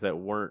things that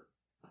weren't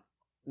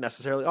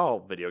necessarily all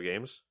video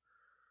games.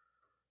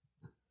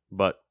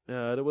 But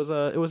it was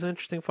an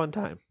interesting, fun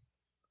time.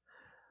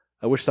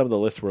 I wish some of the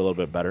lists were a little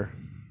bit better,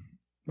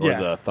 or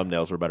the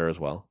thumbnails were better as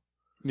well.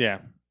 Yeah.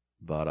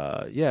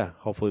 But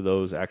hopefully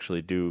those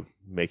actually do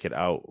make it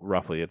out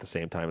roughly at the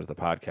same time as the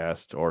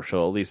podcast, or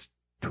she'll at least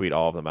tweet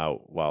all of them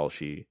out while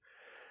she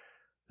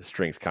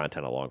strings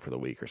content along for the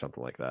week or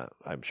something like that.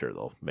 I'm sure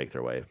they'll make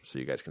their way so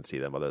you guys can see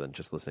them other than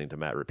just listening to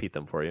Matt repeat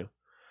them for you.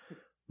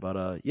 But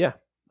other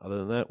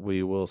than that,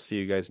 we will see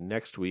you guys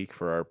next week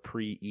for our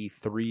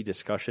pre-E3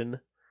 discussion.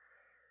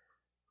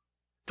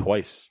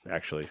 Twice,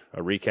 actually.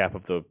 A recap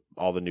of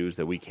all the news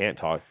that we can't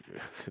talk,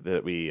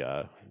 that we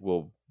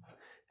will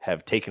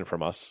have taken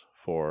from us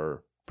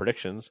for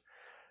predictions.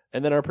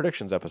 And then our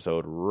predictions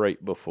episode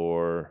right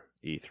before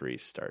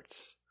E3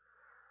 starts.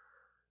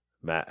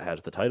 Matt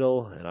has the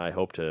title, and I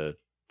hope to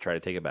try to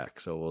take it back.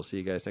 So we'll see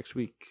you guys next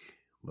week.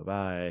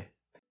 Bye-bye.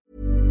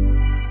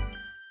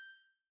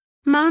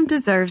 Mom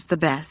deserves the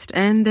best,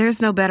 and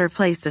there's no better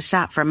place to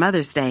shop for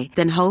Mother's Day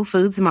than Whole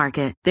Foods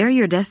Market. They're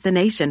your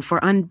destination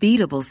for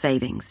unbeatable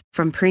savings,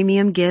 from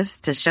premium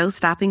gifts to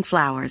show-stopping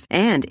flowers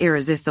and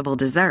irresistible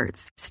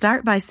desserts.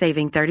 Start by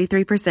saving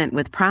 33%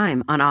 with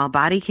Prime on all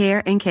body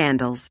care and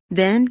candles.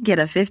 Then get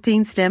a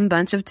 15-stem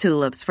bunch of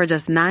tulips for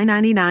just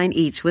 $9.99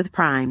 each with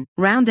Prime.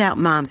 Round out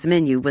Mom's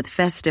menu with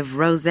festive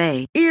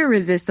rosé,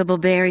 irresistible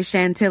berry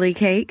chantilly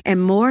cake,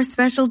 and more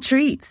special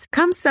treats.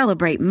 Come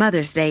celebrate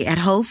Mother's Day at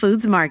Whole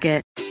Foods Market.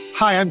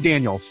 Hi, I'm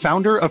Daniel,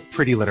 founder of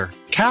Pretty Litter.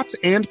 Cats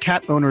and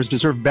cat owners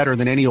deserve better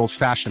than any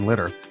old-fashioned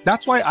litter.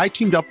 That's why I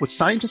teamed up with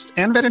scientists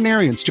and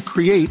veterinarians to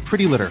create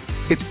Pretty Litter.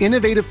 Its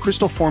innovative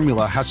crystal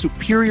formula has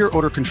superior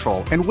odor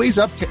control and weighs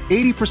up to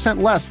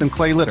 80% less than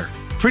clay litter.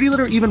 Pretty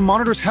Litter even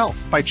monitors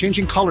health by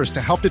changing colors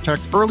to help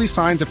detect early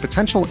signs of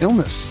potential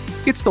illness.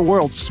 It's the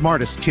world's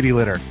smartest kitty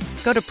litter.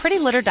 Go to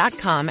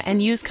prettylitter.com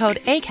and use code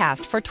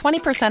ACAST for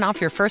 20%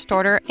 off your first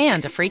order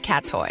and a free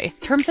cat toy.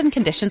 Terms and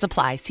conditions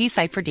apply. See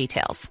site for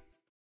details.